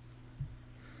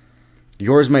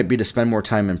 Yours might be to spend more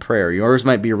time in prayer. Yours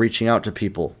might be reaching out to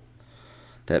people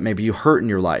that maybe you hurt in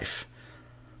your life.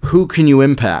 Who can you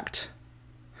impact?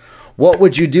 What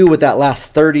would you do with that last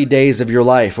 30 days of your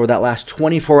life or that last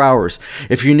 24 hours?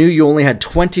 If you knew you only had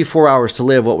 24 hours to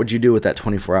live, what would you do with that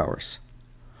 24 hours?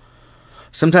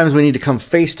 Sometimes we need to come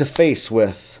face to face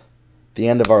with the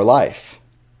end of our life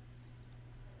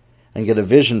and get a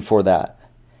vision for that.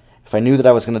 If I knew that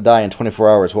I was going to die in 24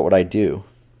 hours, what would I do?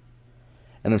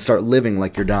 And then start living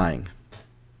like you're dying.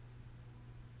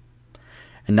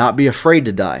 And not be afraid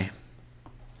to die.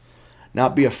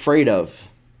 Not be afraid of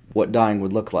what dying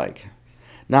would look like.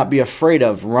 Not be afraid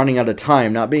of running out of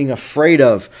time. Not being afraid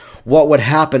of what would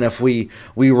happen if we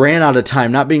ran out of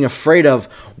time. Not being afraid of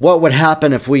what would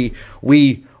happen if we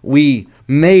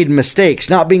made mistakes.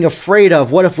 Not being afraid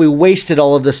of what if we wasted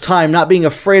all of this time. Not being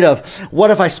afraid of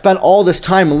what if I spent all this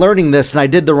time learning this and I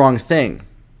did the wrong thing.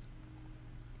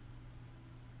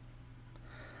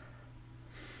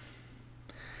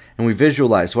 And we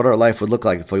visualized what our life would look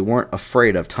like if we weren't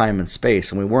afraid of time and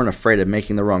space, and we weren't afraid of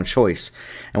making the wrong choice,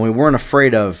 and we weren't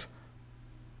afraid of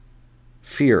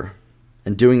fear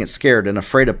and doing it scared and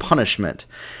afraid of punishment,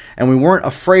 and we weren't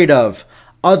afraid of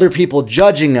other people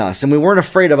judging us, and we weren't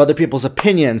afraid of other people's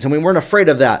opinions, and we weren't afraid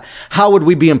of that, how would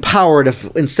we be empowered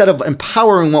if instead of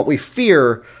empowering what we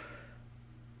fear,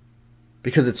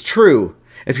 because it's true,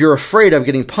 if you're afraid of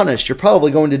getting punished, you're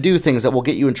probably going to do things that will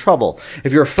get you in trouble.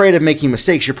 If you're afraid of making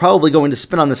mistakes, you're probably going to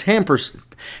spin on this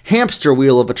hamster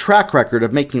wheel of a track record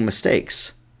of making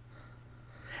mistakes.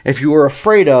 If you are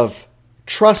afraid of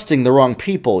trusting the wrong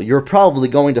people, you're probably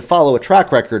going to follow a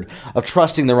track record of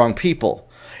trusting the wrong people.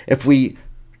 If we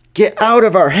get out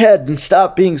of our head and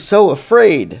stop being so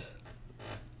afraid,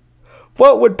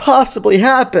 what would possibly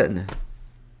happen?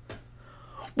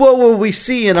 What will we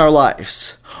see in our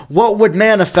lives? What would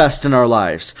manifest in our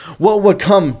lives? What would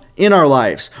come in our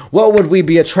lives? What would we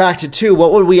be attracted to?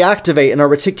 What would we activate in our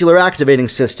reticular activating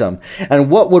system?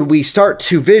 And what would we start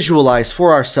to visualize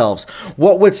for ourselves?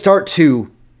 What would start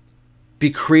to be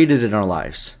created in our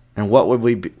lives? And what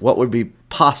would be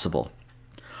possible?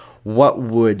 What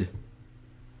would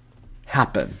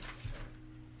happen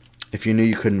if you knew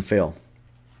you couldn't fail?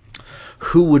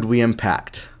 Who would we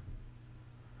impact?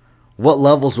 What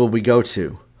levels will we go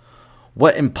to?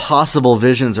 What impossible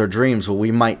visions or dreams will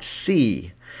we might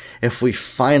see if we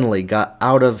finally got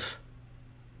out of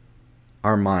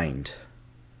our mind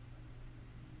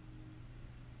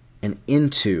and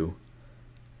into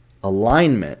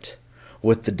alignment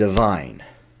with the divine?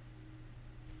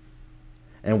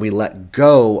 And we let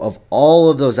go of all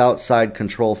of those outside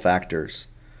control factors.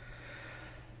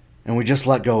 And we just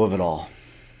let go of it all.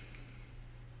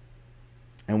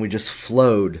 And we just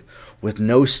flowed with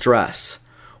no stress,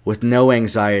 with no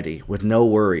anxiety, with no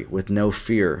worry, with no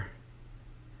fear,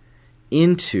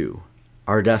 into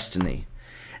our destiny.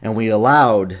 And we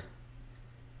allowed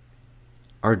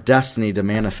our destiny to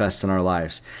manifest in our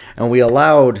lives. And we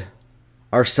allowed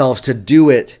ourselves to do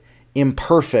it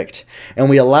imperfect. And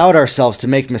we allowed ourselves to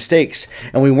make mistakes.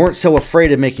 And we weren't so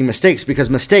afraid of making mistakes, because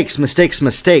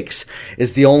mistakes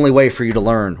is the only way for you to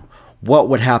learn what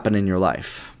would happen in your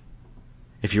life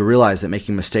if you realized that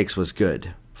making mistakes was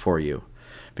good for you.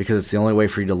 Because it's the only way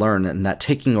for you to learn, and that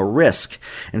taking a risk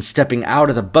and stepping out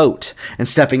of the boat and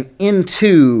stepping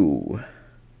into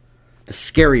the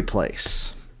scary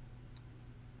place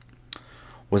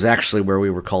was actually where we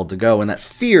were called to go. And that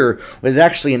fear was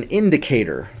actually an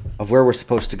indicator of where we're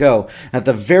supposed to go. That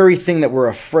the very thing that we're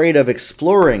afraid of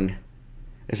exploring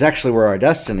is actually where our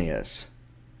destiny is.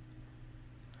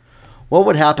 What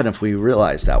would happen if we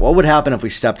realized that? What would happen if we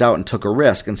stepped out and took a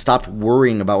risk and stopped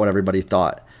worrying about what everybody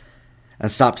thought?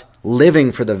 And stopped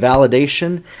living for the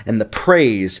validation and the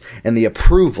praise and the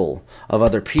approval of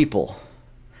other people.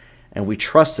 And we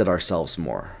trusted ourselves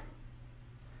more.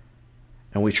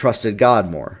 And we trusted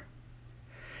God more.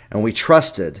 And we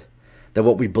trusted that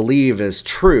what we believe is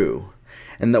true.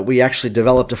 And that we actually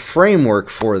developed a framework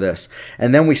for this.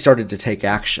 And then we started to take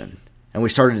action. And we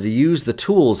started to use the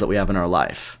tools that we have in our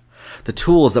life. The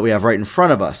tools that we have right in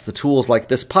front of us, the tools like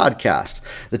this podcast,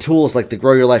 the tools like the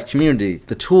Grow Your Life community,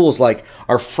 the tools like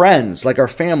our friends, like our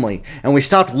family. And we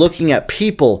stopped looking at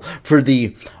people for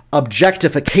the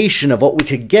objectification of what we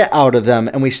could get out of them.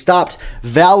 And we stopped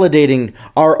validating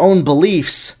our own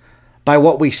beliefs by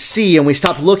what we see. And we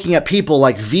stopped looking at people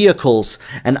like vehicles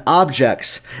and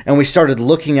objects. And we started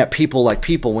looking at people like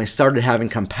people. We started having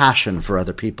compassion for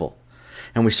other people.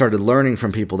 And we started learning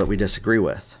from people that we disagree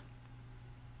with.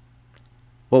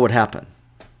 What would happen?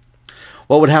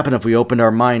 What would happen if we opened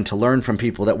our mind to learn from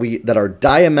people that are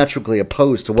diametrically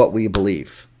opposed to what we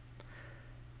believe?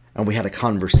 And we had a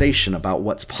conversation about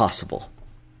what's possible.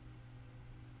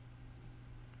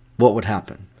 What would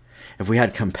happen if we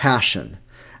had compassion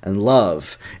and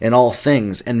love in all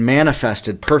things and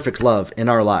manifested perfect love in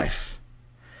our life?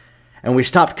 And we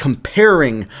stopped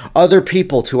comparing other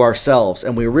people to ourselves,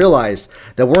 and we realized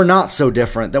that we're not so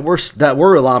different, that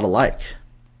we're a lot alike.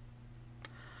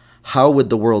 How would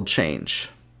the world change?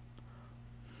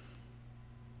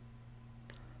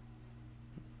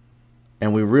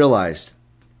 And we realized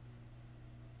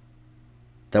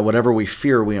that whatever we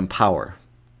fear, we empower.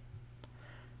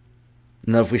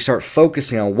 And that if we start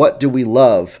focusing on what do we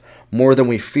love more than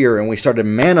we fear, and we started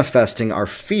manifesting our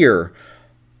fear,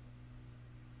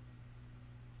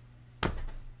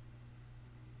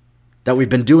 that we've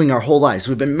been doing our whole lives.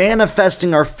 We've been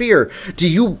manifesting our fear. Do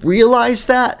you realize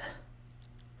that?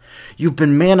 You've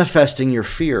been manifesting your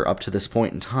fear up to this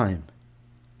point in time.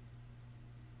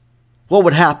 What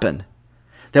would happen?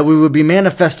 That we would be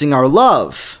manifesting our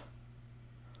love.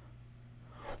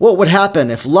 What would happen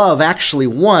if love actually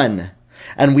won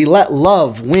and we let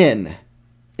love win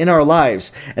in our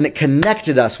lives, and it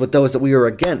connected us with those that we are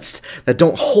against, that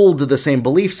don't hold to the same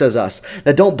beliefs as us,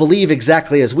 that don't believe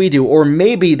exactly as we do, or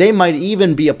maybe they might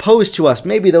even be opposed to us,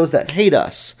 maybe those that hate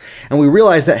us. And we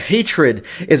realize that hatred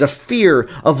is a fear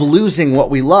of losing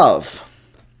what we love.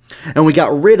 And we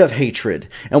got rid of hatred,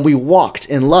 and we walked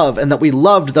in love, and that we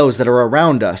loved those that are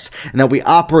around us, and that we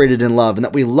operated in love, and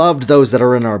that we loved those that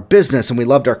are in our business, and we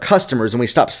loved our customers, and we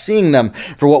stopped seeing them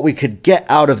for what we could get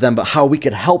out of them, but how we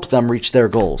could help them reach their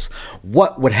goals.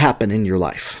 What would happen in your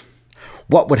life?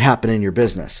 What would happen in your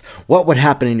business? What would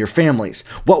happen in your families?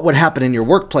 What would happen in your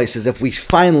workplaces if we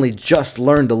finally just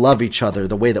learned to love each other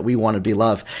the way that we want to be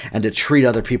loved, and to treat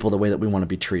other people the way that we want to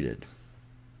be treated?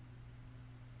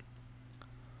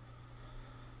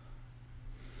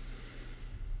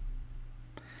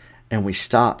 And we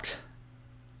stopped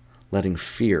letting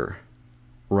fear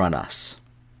run us.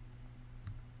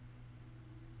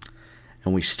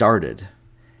 And we started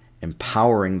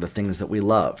empowering the things that we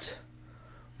loved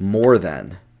more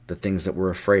than the things that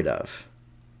we're afraid of.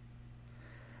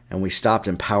 And we stopped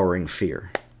empowering fear.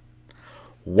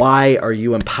 Why are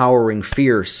you empowering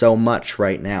fear so much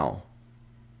right now?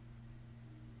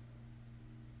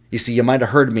 You see, you might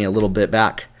have heard me a little bit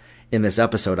back in this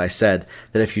episode. I said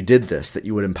that if you did this, that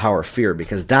you would empower fear,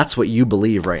 because that's what you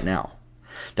believe right now.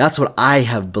 That's what I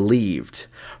have believed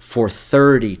for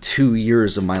 32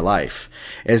 years of my life,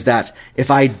 is that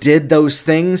if I did those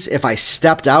things, if I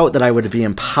stepped out, that I would be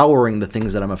empowering the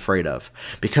things that I'm afraid of.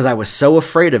 Because I was so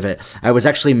afraid of it, I was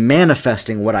actually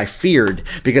manifesting what I feared,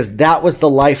 because that was the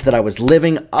life that I was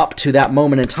living up to that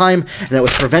moment in time, and it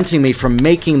was preventing me from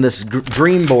making this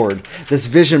dream board, this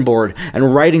vision board,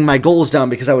 and writing my goals down,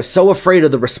 because I was so afraid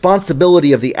of the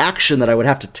responsibility of the action that I would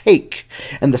have to take,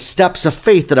 and the steps of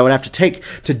faith that I would have to take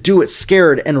to do it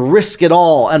scared and risk it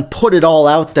all and put it all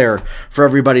out there for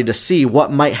everybody to see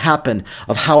what might happen,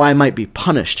 of how I might be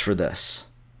punished for this.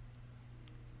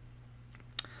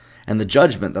 And the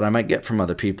judgment that I might get from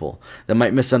other people that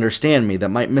might misunderstand me, that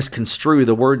might misconstrue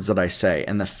the words that I say,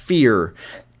 and the fear.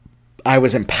 I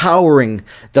was empowering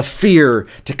the fear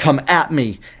to come at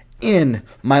me in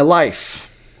my life.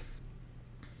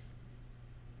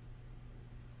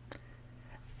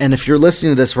 And if you're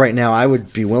listening to this right now, I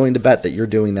would be willing to bet that you're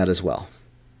doing that as well.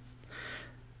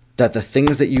 That the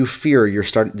things that you fear,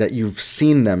 that you've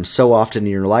seen them so often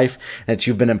in your life, that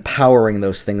you've been empowering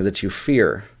those things that you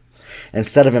fear,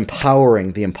 instead of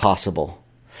empowering the impossible,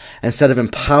 instead of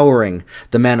empowering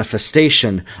the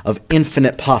manifestation of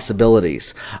infinite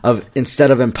possibilities,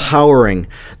 instead of empowering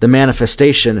the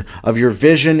manifestation of your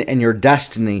vision and your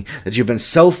destiny, that you've been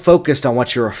so focused on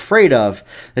what you're afraid of,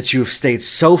 that you've stayed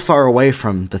so far away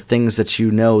from the things that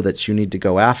you know that you need to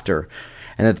go after.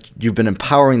 And that you've been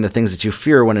empowering the things that you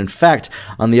fear, when in fact,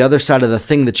 on the other side of the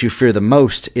thing that you fear the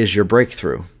most is your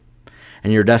breakthrough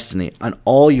and your destiny. And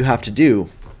all you have to do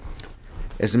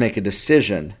is to make a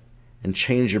decision and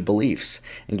change your beliefs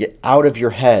and get out of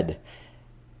your head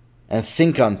and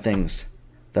think on things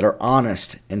that are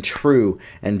honest and true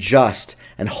and just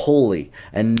and holy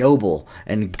and noble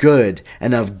and good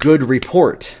and of good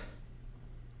report.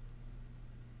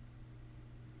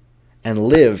 And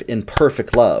live in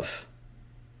perfect love.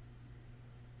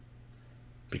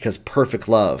 Because perfect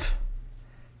love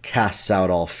casts out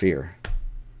all fear.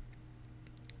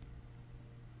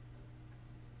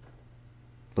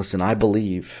 Listen, I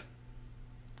believe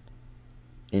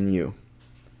in you.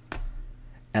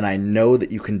 And I know that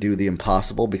you can do the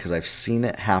impossible, because I've seen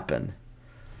it happen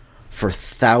for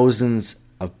thousands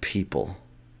of people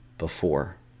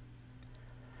before.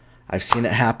 I've seen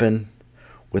it happen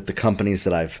with the companies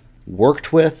that I've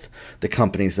worked with, the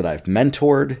companies that I've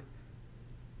mentored,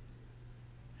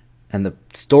 and the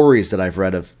stories that I've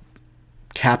read of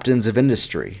captains of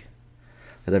industry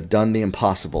that have done the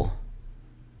impossible.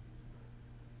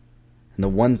 And the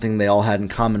one thing they all had in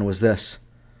common was this: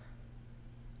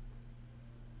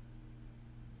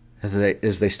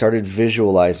 is they started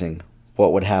visualizing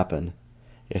what would happen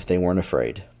if they weren't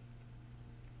afraid.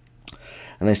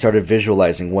 And they started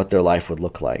visualizing what their life would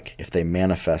look like if they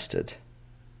manifested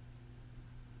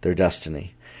their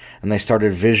destiny. And they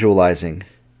started visualizing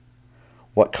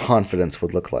what confidence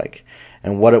would look like,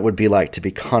 and what it would be like to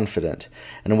be confident,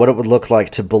 and what it would look like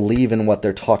to believe in what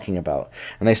they're talking about.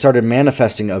 And they started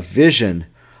manifesting a vision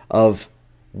of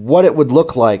what it would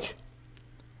look like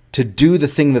to do the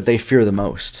thing that they fear the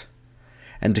most,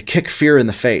 and to kick fear in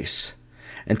the face,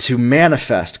 and to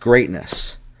manifest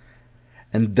greatness.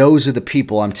 And those are the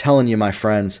people, I'm telling you, my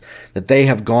friends, that they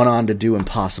have gone on to do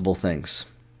impossible things.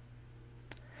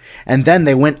 And then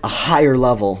they went a higher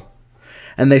level.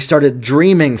 And they started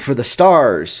dreaming for the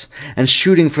stars and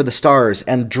shooting for the stars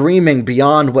and dreaming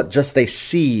beyond what just they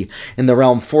see in the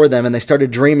realm for them. And they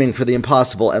started dreaming for the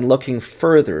impossible and looking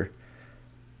further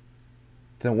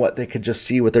than what they could just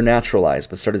see with their natural eyes,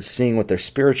 but started seeing with their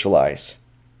spiritual eyes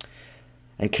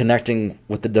and connecting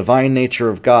with the divine nature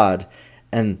of God.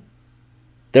 And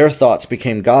their thoughts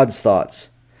became God's thoughts,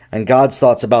 and God's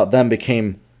thoughts about them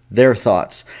became their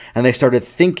thoughts. And they started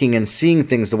thinking and seeing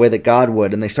things the way that God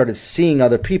would, and they started seeing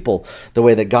other people the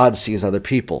way that God sees other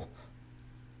people.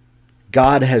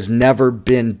 God has never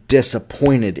been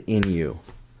disappointed in you.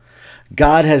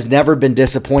 God has never been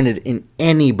disappointed in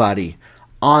anybody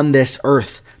on this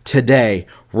earth today,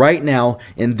 right now,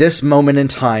 in this moment in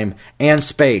time and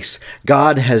space.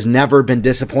 God has never been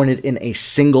disappointed in a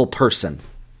single person.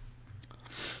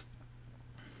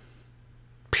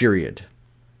 Period.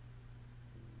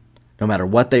 No matter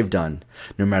what they've done,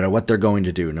 no matter what they're going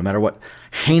to do, no matter what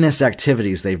heinous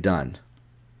activities they've done.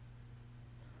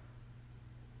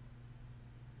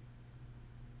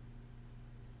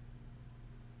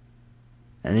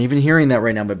 And even hearing that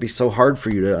right now might be so hard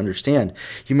for you to understand.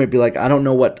 You might be like, you don't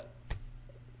know what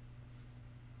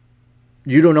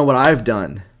I've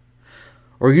done.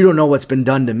 Or you don't know what's been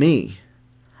done to me.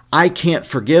 I can't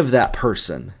forgive that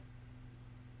person.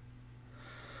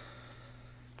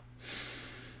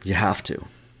 You have to.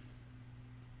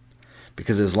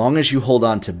 Because as long as you hold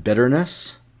on to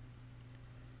bitterness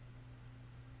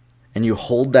and you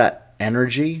hold that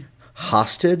energy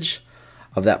hostage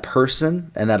of that person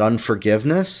and that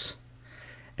unforgiveness,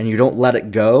 and you don't let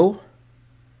it go,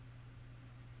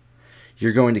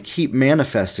 you're going to keep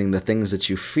manifesting the things that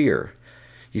you fear.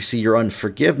 You see, your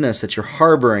unforgiveness that you're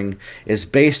harboring is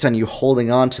based on you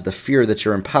holding on to the fear that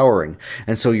you're empowering.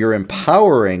 And so you're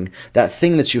empowering that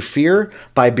thing that you fear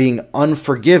by being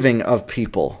unforgiving of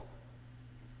people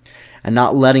and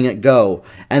not letting it go.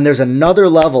 And there's another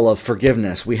level of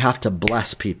forgiveness. We have to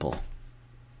bless people.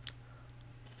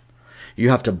 You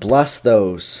have to bless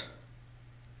those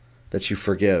that you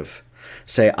forgive.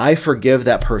 Say, I forgive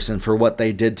that person for what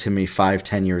they did to me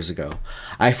 5-10 years ago.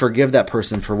 I forgive that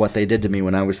person for what they did to me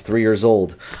when I was 3 years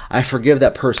old. I forgive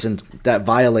that person that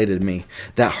violated me,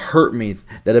 that hurt me,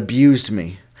 that abused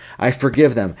me. I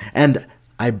forgive them, and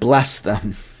I bless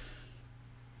them.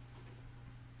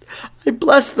 I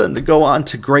bless them to go on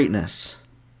to greatness.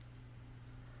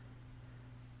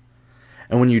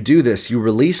 And when you do this, you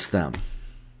release them.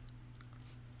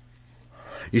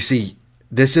 You see,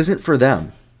 this isn't for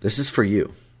them. This is for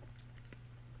you.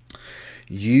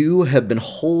 You have been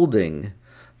holding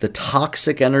the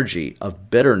toxic energy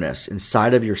of bitterness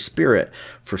inside of your spirit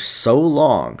for so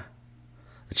long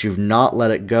that you've not let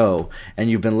it go,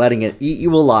 and you've been letting it eat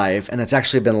you alive, and it's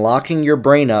actually been locking your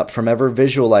brain up from ever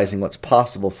visualizing what's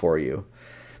possible for you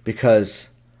because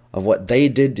of what they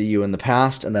did to you in the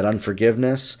past and that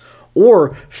unforgiveness,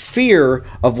 or fear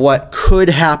of what could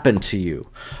happen to you,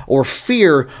 or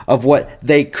fear of what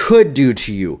they could do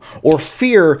to you, or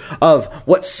fear of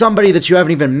what somebody that you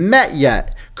haven't even met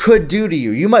yet could do to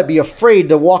you. You might be afraid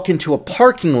to walk into a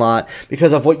parking lot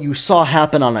because of what you saw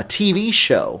happen on a TV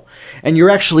show, and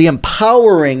you're actually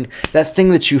empowering that thing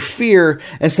that you fear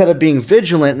instead of being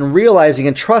vigilant and realizing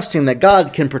and trusting that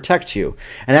God can protect you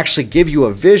and actually give you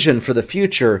a vision for the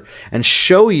future and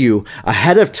show you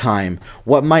ahead of time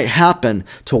what might happen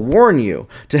to warn you,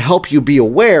 to help you be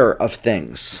aware of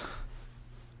things.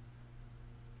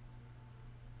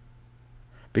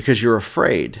 Because you're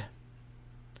afraid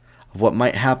of what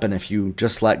might happen if you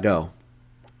just let go.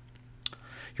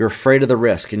 You're afraid of the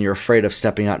risk, and you're afraid of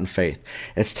stepping out in faith.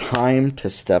 It's time to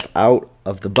step out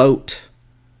of the boat.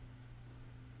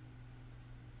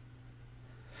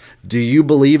 Do you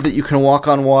believe that you can walk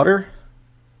on water?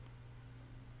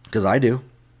 Because I do.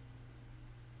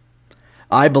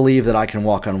 I believe that I can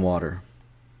walk on water.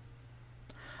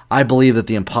 I believe that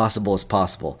the impossible is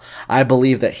possible. I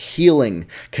believe that healing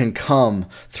can come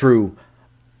through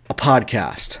a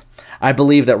podcast. I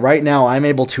believe that right now I'm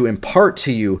able to impart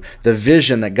to you the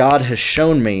vision that God has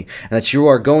shown me, and that you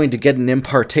are going to get an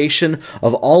impartation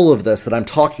of all of this that I'm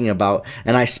talking about.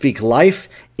 And I speak life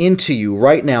into you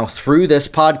right now through this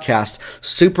podcast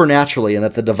supernaturally, and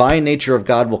that the divine nature of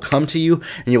God will come to you,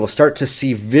 and you will start to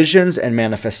see visions and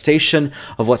manifestation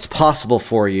of what's possible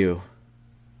for you.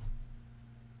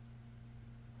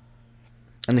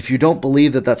 And if you don't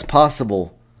believe that that's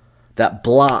possible, that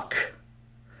block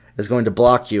is going to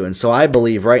block you. And so I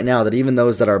believe right now that even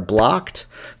those that are blocked,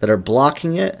 that are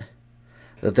blocking it,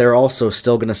 that they're also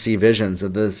still going to see visions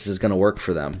that this is going to work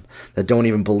for them, that don't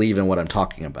even believe in what I'm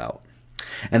talking about.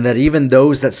 And that even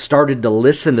those that started to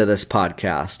listen to this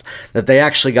podcast, that they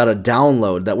actually got a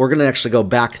download, that we're going to actually go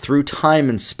back through time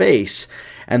and space.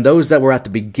 And those that were at the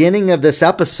beginning of this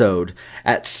episode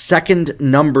at second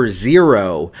number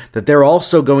 0, that they're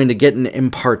also going to get an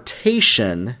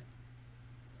impartation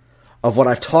of what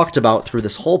I've talked about through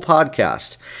this whole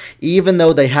podcast, even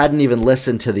though they hadn't even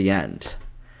listened to the end.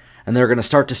 And they're going to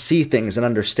start to see things and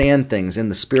understand things in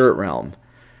the spirit realm.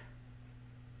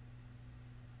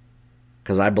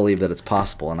 Because I believe that it's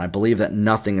possible, and I believe that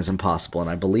nothing is impossible, and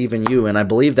I believe in you, and I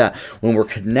believe that when we're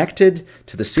connected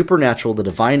to the supernatural, the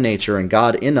divine nature, and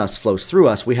God in us flows through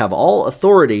us, we have all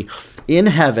authority in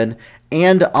heaven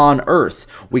and on earth.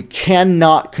 We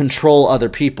cannot control other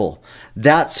people.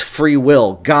 That's free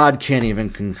will. God can't even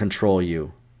control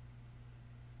you.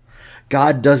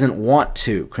 God doesn't want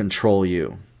to control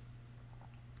you.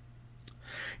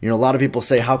 You know, a lot of people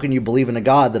say, how can you believe in a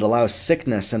God that allows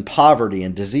sickness and poverty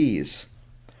and disease?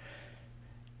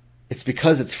 It's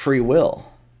because it's free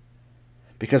will.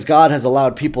 Because God has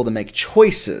allowed people to make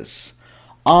choices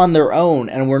on their own,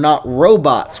 and we're not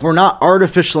robots. We're not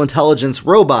artificial intelligence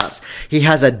robots. He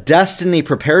has a destiny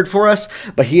prepared for us,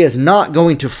 but he is not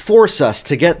going to force us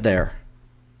to get there.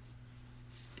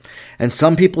 And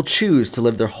some people choose to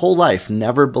live their whole life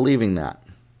never believing that.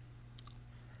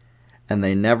 And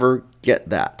they never get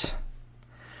that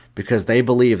because they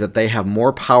believe that they have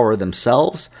more power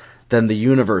themselves than the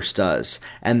universe does,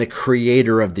 and the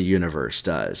creator of the universe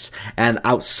does, and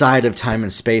outside of time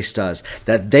and space does.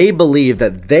 That they believe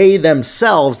that they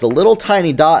themselves, the little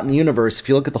tiny dot in the universe, if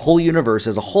you look at the whole universe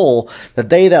as a whole, that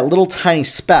that little tiny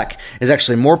speck is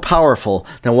actually more powerful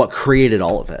than what created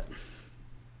all of it.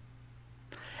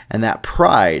 And that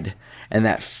pride and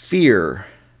that fear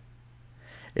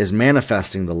is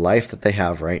manifesting the life that they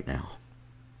have right now.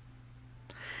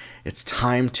 It's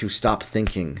time to stop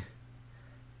thinking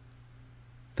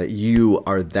that you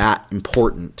are that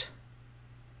important.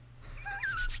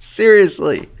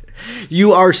 Seriously.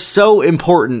 You are so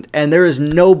important, and there is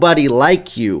nobody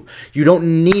like you. You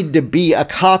don't need to be a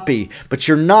copy, but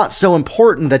you're not so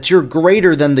important that you're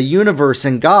greater than the universe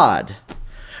and God.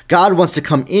 God wants to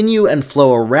come in you and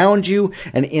flow around you,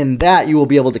 and in that you will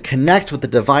be able to connect with the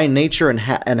divine nature and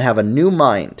have a new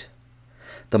mind,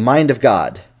 the mind of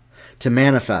God, to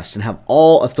manifest and have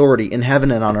all authority in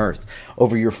heaven and on earth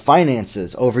over your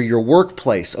finances, over your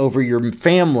workplace, over your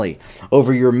family,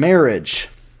 over your marriage.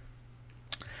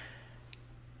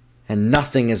 And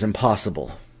nothing is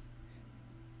impossible.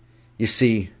 You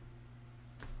see,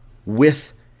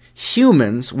 with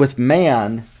humans, with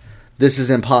man, this is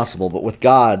impossible, but with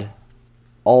God,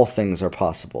 all things are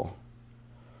possible.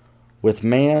 With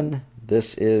man,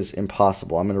 this is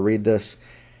impossible. I'm going to read this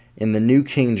in the New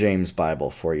King James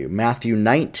Bible for you. Matthew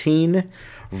 19,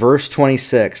 verse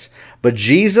 26. But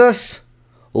Jesus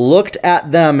looked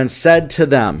at them and said to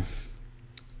them,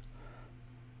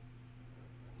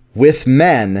 with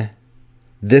men,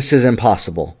 this is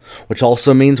impossible, which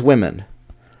also means women.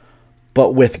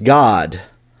 But with God,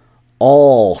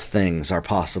 all things are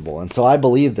possible. And so I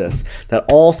believe this, that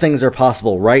all things are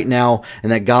possible right now,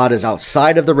 and that God is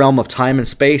outside of the realm of time and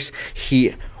space.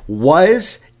 He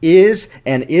was, is,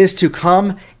 and is to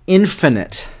come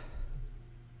infinite.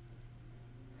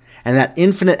 And that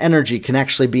infinite energy can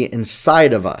actually be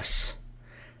inside of us.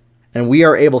 And we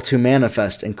are able to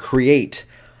manifest and create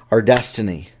our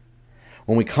destiny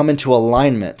when we come into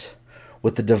alignment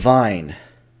with the divine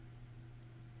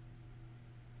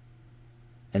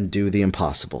and do the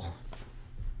impossible.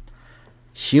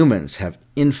 Humans have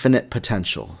infinite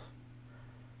potential,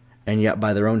 and yet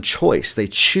by their own choice, they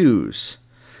choose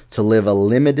to live a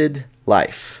limited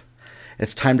life.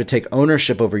 It's time to take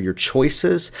ownership over your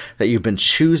choices that you've been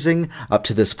choosing up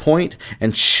to this point,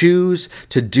 and choose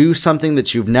to do something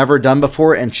that you've never done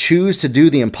before, and choose to do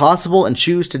the impossible, and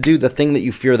choose to do the thing that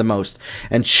you fear the most,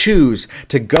 and choose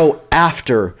to go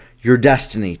after your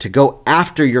destiny, to go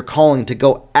after your calling, to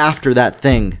go after that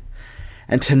thing,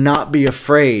 and to not be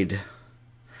afraid,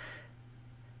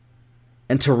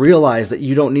 and to realize that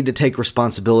you don't need to take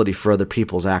responsibility for other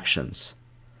people's actions.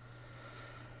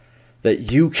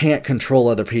 That you can't control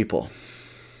other people,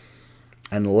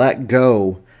 and let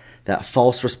go that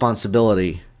false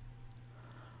responsibility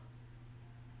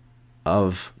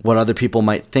of what other people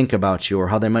might think about you, or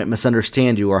how they might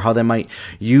misunderstand you, or how they might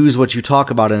use what you talk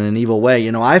about in an evil way.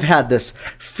 You know, I've had this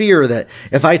fear that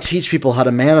if I teach people how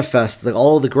to manifest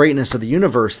all the greatness of the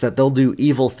universe, that they'll do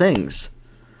evil things.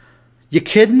 You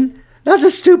kidding? That's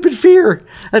a stupid fear.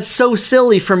 That's so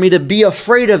silly for me to be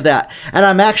afraid of that. And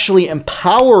I'm actually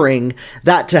empowering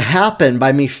that to happen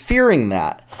by me fearing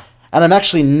that. And I'm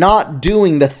actually not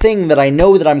doing the thing that I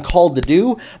know that I'm called to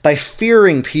do by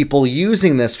fearing people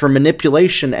using this for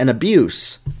manipulation and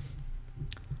abuse.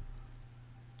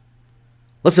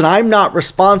 Listen, I'm not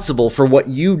responsible for what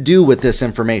you do with this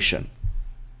information.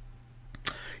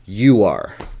 You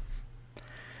are.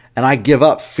 And I give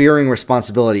up fearing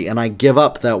responsibility, and I give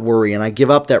up that worry, and I give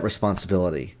up that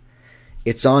responsibility.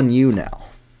 It's on you now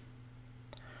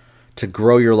to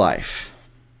grow your life,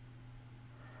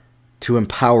 to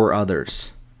empower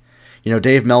others. You know,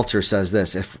 Dave Meltzer says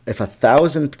this, if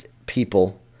 1,000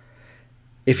 people,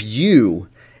 if you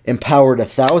empowered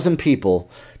 1,000 people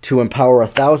to empower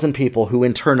 1,000 people who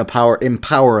in turn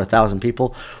empower 1,000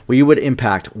 people, we would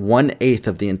impact 1/8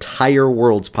 of the entire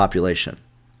world's population.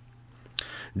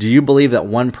 Do you believe that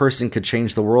one person could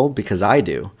change the world? Because I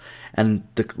do. And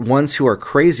the ones who are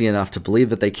crazy enough to believe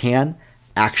that they can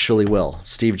actually will.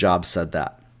 Steve Jobs said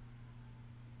that.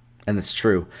 And it's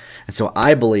true. And so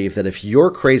I believe that if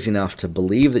you're crazy enough to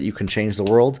believe that you can change the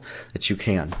world, that you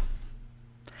can.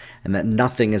 And that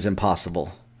nothing is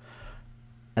impossible.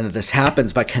 And that this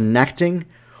happens by connecting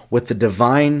with the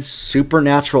divine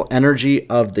supernatural energy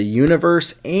of the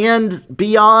universe and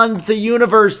beyond the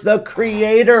universe, the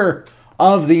creator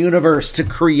of the universe, to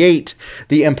create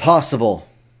the impossible.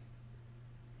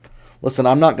 Listen,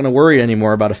 I'm not going to worry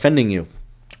anymore about offending you.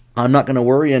 I'm not going to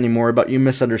worry anymore about you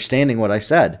misunderstanding what I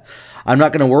said. I'm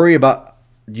not going to worry about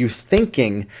you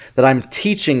thinking that I'm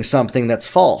teaching something that's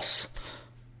false,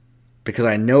 because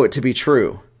I know it to be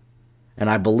true, and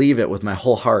I believe it with my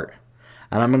whole heart.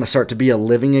 And I'm going to start to be a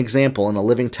living example and a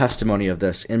living testimony of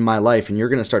this in my life, and you're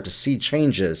going to start to see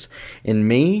changes in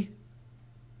me.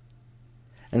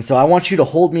 And so I want you to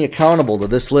hold me accountable to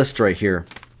this list right here.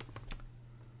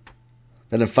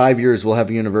 That in 5 years we'll have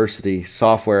university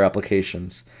software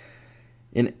applications.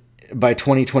 By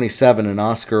 2027, an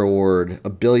Oscar award,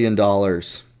 $1 billion.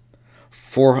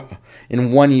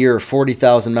 In 1 year,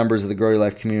 40,000 members of the Grow Your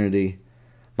Life community.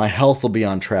 My health will be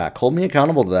on track. Hold me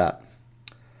accountable to that.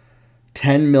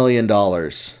 $10 million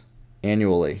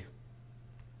annually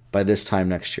by this time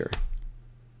next year.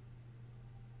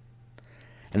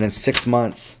 And in 6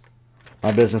 months,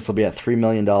 my business will be at $3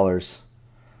 million.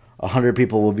 100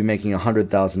 people will be making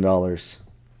 $100,000.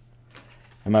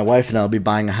 And my wife and I will be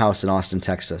buying a house in Austin,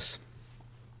 Texas.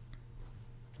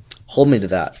 Hold me to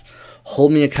that.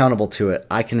 Hold me accountable to it.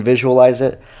 I can visualize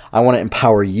it. I want to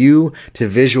empower you to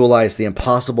visualize the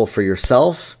impossible for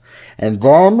yourself.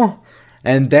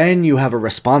 And then you have a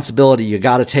responsibility. You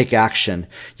got to take action.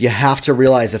 You have to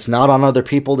realize it's not on other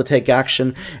people to take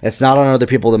action. It's not on other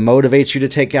people to motivate you to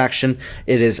take action.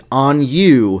 It is on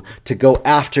you to go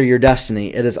after your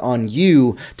destiny. It is on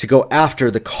you to go after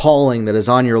the calling that is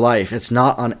on your life. It's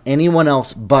not on anyone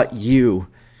else but you.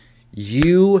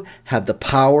 You have the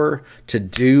power to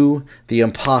do the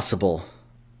impossible.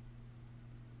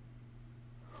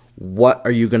 What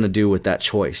are you going to do with that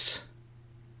choice?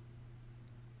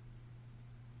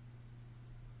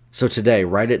 So today,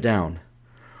 write it down.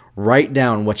 Write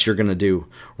down what you're going to do.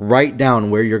 Write down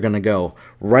where you're going to go.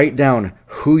 Write down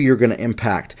who you're going to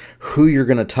impact, who you're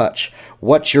going to touch,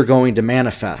 what you're going to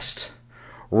manifest.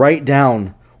 Write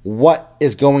down what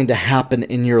is going to happen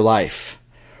in your life.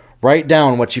 Write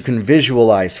down what you can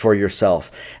visualize for yourself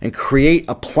and create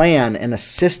a plan and a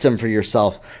system for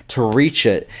yourself to reach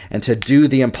it and to do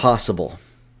the impossible.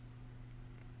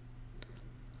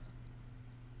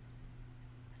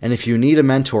 And if you need a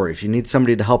mentor, if you need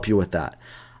somebody to help you with that,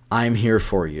 I'm here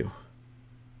for you.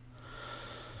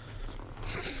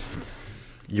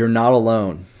 You're not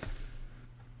alone.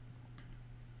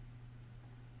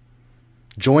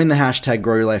 Join the hashtag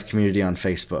Grow Your Life community on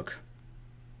Facebook.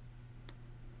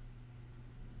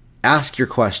 Ask your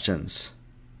questions.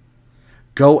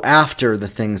 Go after the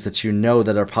things that you know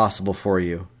that are possible for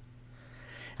you.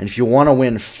 And if you want to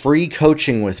win free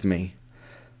coaching with me,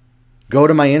 go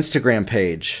to my Instagram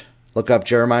page. Look up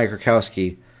Jeremiah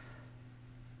Krakowski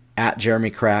at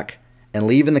Jeremy Crack and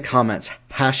leave in the comments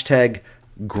hashtag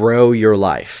Grow Your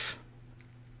Life.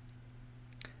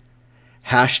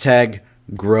 Hashtag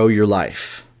Grow Your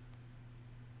Life.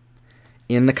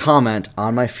 In the comment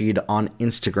on my feed on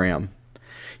Instagram,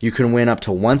 you can win up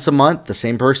to once a month. The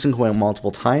same person can win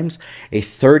multiple times. A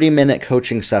 30-minute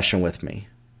coaching session with me.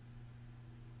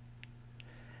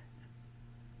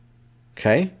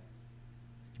 Okay?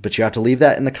 But you have to leave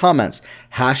that in the comments.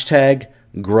 Hashtag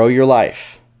Grow Your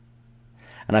Life.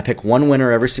 And I pick one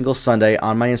winner every single Sunday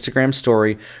on my Instagram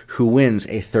story who wins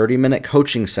a 30-minute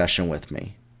coaching session with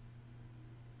me.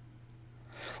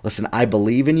 Listen, I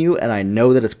believe in you and I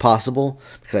know that it's possible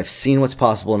because I've seen what's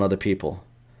possible in other people.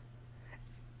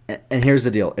 And here's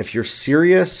the deal. If you're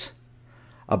serious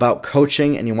about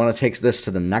coaching and you want to take this to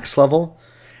the next level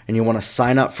and you want to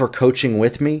sign up for coaching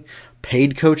with me,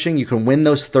 paid coaching, you can win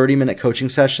those 30-minute coaching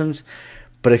sessions.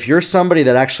 But if you're somebody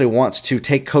that actually wants to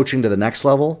take coaching to the next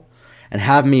level and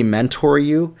have me mentor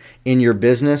you in your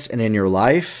business and in your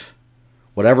life,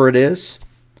 whatever it is,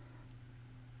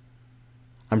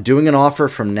 I'm doing an offer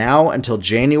from now until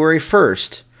January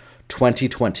 1st,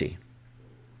 2020.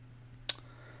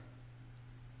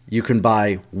 You can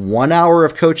buy 1 hour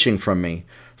of coaching from me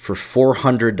for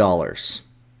 $400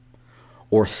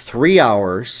 or 3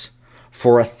 hours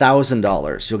for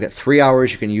 $1,000. You'll get 3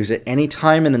 hours. You can use it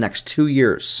anytime in the next 2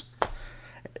 years.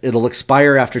 It'll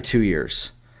expire after 2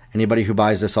 years. Anybody who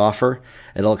buys this offer,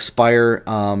 it'll expire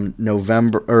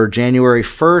January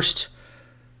 1st,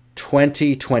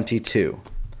 2022.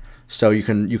 So you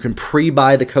can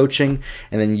pre-buy the coaching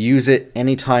and then use it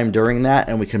anytime during that,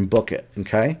 and we can book it,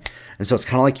 okay? And so it's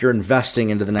kind of like you're investing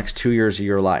into the next 2 years of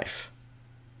your life.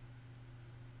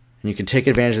 And you can take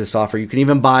advantage of this offer. You can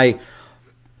even buy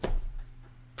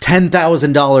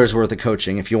 $10,000 worth of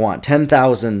coaching if you want.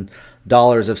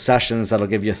 $10,000 of sessions that'll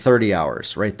give you 30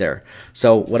 hours right there.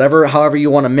 So however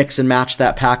you want to mix and match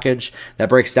that package, that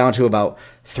breaks down to about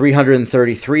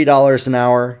 $333 an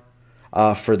hour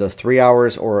for the 3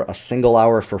 hours, or a single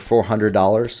hour for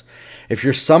 $400. If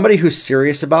you're somebody who's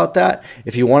serious about that,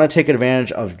 if you want to take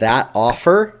advantage of that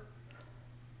offer,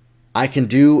 I can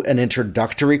do an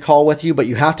introductory call with you, but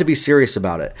you have to be serious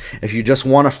about it. If you just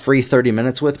want a free 30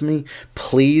 minutes with me,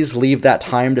 please leave that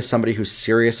time to somebody who's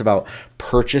serious about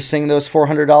purchasing those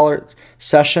 $400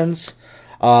 sessions,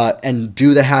 and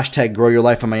do the hashtag Grow Your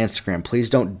Life on my Instagram. Please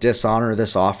don't dishonor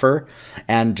this offer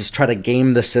and just try to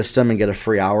game the system and get a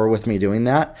free hour with me doing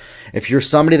that. If you're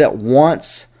somebody that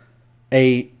wants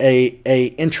a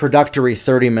introductory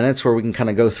 30 minutes where we can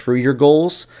kind of go through your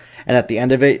goals, and at the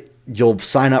end of it, you'll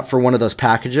sign up for one of those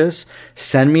packages,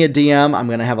 send me a DM. I'm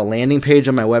going to have a landing page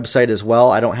on my website as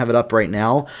well. I don't have it up right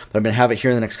now, but I'm going to have it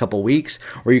here in the next couple of weeks,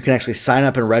 where you can actually sign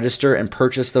up and register and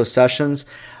purchase those sessions.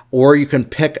 Or you can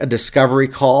pick a discovery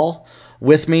call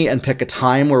with me and pick a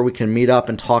time where we can meet up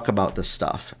and talk about this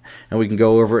stuff, and we can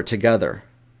go over it together.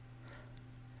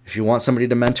 If you want somebody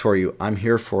to mentor you, I'm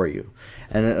here for you.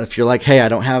 And if you're like, hey, I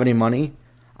don't have any money,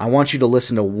 I want you to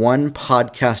listen to one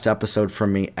podcast episode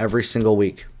from me every single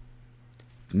week.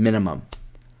 Minimum.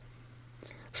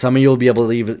 Some of you will be able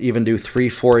to even do 3,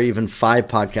 4, even 5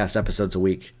 podcast episodes a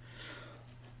week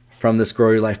from this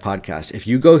Grow Your Life podcast. If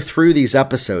you go through these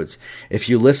episodes, if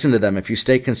you listen to them, if you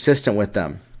stay consistent with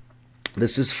them,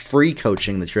 this is free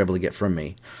coaching that you're able to get from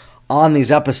me on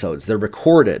these episodes. They're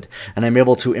recorded, and I'm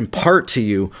able to impart to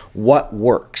you what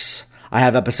works. I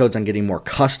have episodes on getting more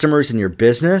customers in your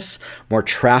business, more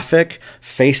traffic,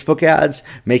 Facebook ads,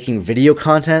 making video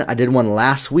content. I did one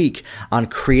last week on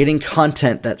creating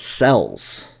content that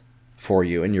sells for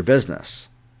you in your business,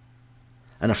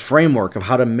 and a framework of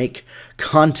how to make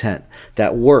content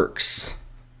that works.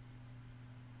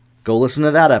 Go listen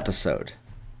to that episode.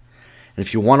 And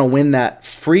if you want to win that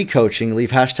free coaching,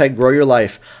 leave hashtag Grow Your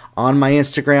Life on my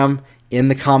Instagram in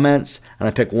the comments, and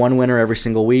I pick one winner every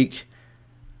single week.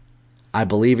 I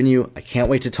believe in you. I can't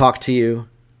wait to talk to you.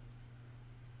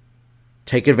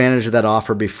 Take advantage of that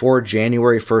offer before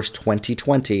January 1st,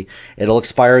 2020. It'll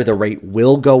expire. The rate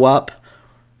will go up.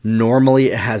 Normally,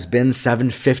 it has been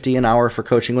 $750 an hour for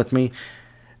coaching with me.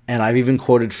 And I've even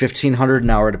quoted $1,500 an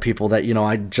hour to people that,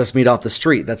 I just meet off the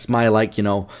street. That's my,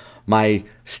 my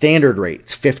standard rate.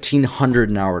 It's $1,500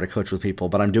 an hour to coach with people.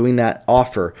 But I'm doing that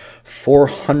offer,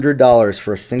 $400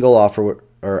 for a single offer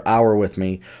or hour with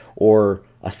me, or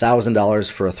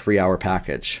 $1,000 for a 3-hour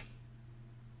package.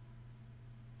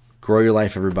 Grow your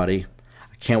life, everybody.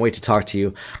 I can't wait to talk to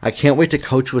you. I can't wait to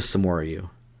coach with some more of you.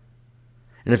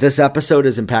 And if this episode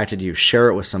has impacted you, share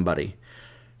it with somebody.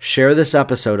 Share this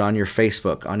episode on your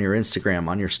Facebook, on your Instagram,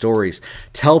 on your stories.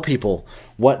 Tell people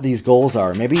what these goals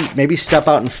are. Maybe step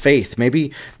out in faith. Maybe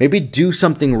do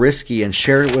something risky and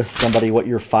share it with somebody what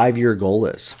your 5-year goal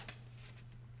is.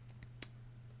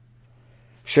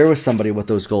 Share with somebody what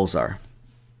those goals are.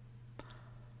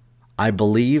 I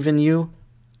believe in you,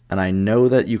 and I know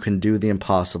that you can do the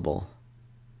impossible.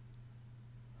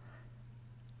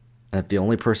 That the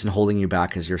only person holding you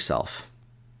back is yourself.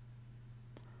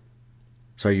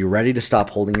 So are you ready to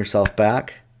stop holding yourself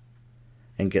back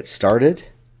and get started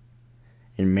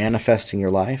in manifesting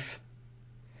your life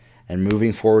and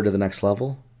moving forward to the next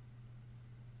level?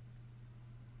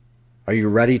 Are you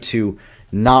ready to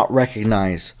not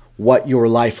recognize what your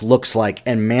life looks like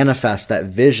and manifest that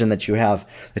vision that you have,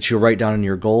 that you write down in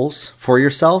your goals for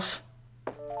yourself?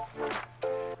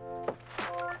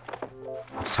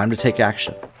 It's time to take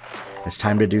action. It's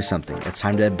time to do something. It's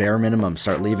time to, at bare minimum,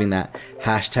 start leaving that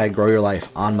hashtag grow your life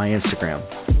on my Instagram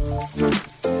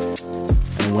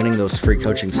and winning those free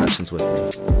coaching sessions with me.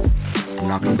 I'm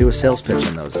not going to do a sales pitch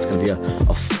on those. It's going to be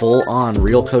a full-on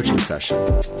real coaching session.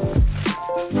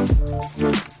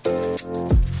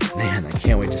 Man, I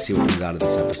can't wait to see what comes out of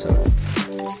this episode.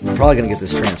 I'm probably going to get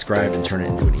this transcribed and turn it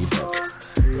into an ebook.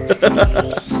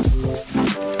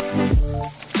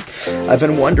 I've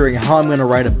been wondering how I'm going to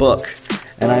write a book,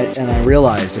 and I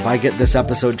realized if I get this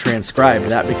episode transcribed,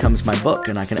 that becomes my book,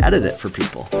 and I can edit it for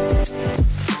people.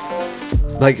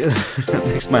 Like, that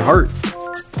makes my heart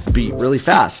beat really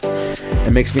fast.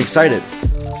 It makes me excited.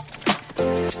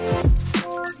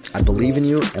 I believe in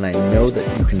you, and I know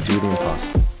that you can do the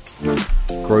impossible.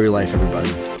 Grow your life,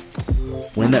 everybody.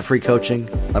 Win that free coaching.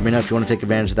 Let me know if you want to take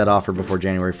advantage of that offer before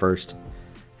January 1st,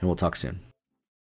 and we'll talk soon.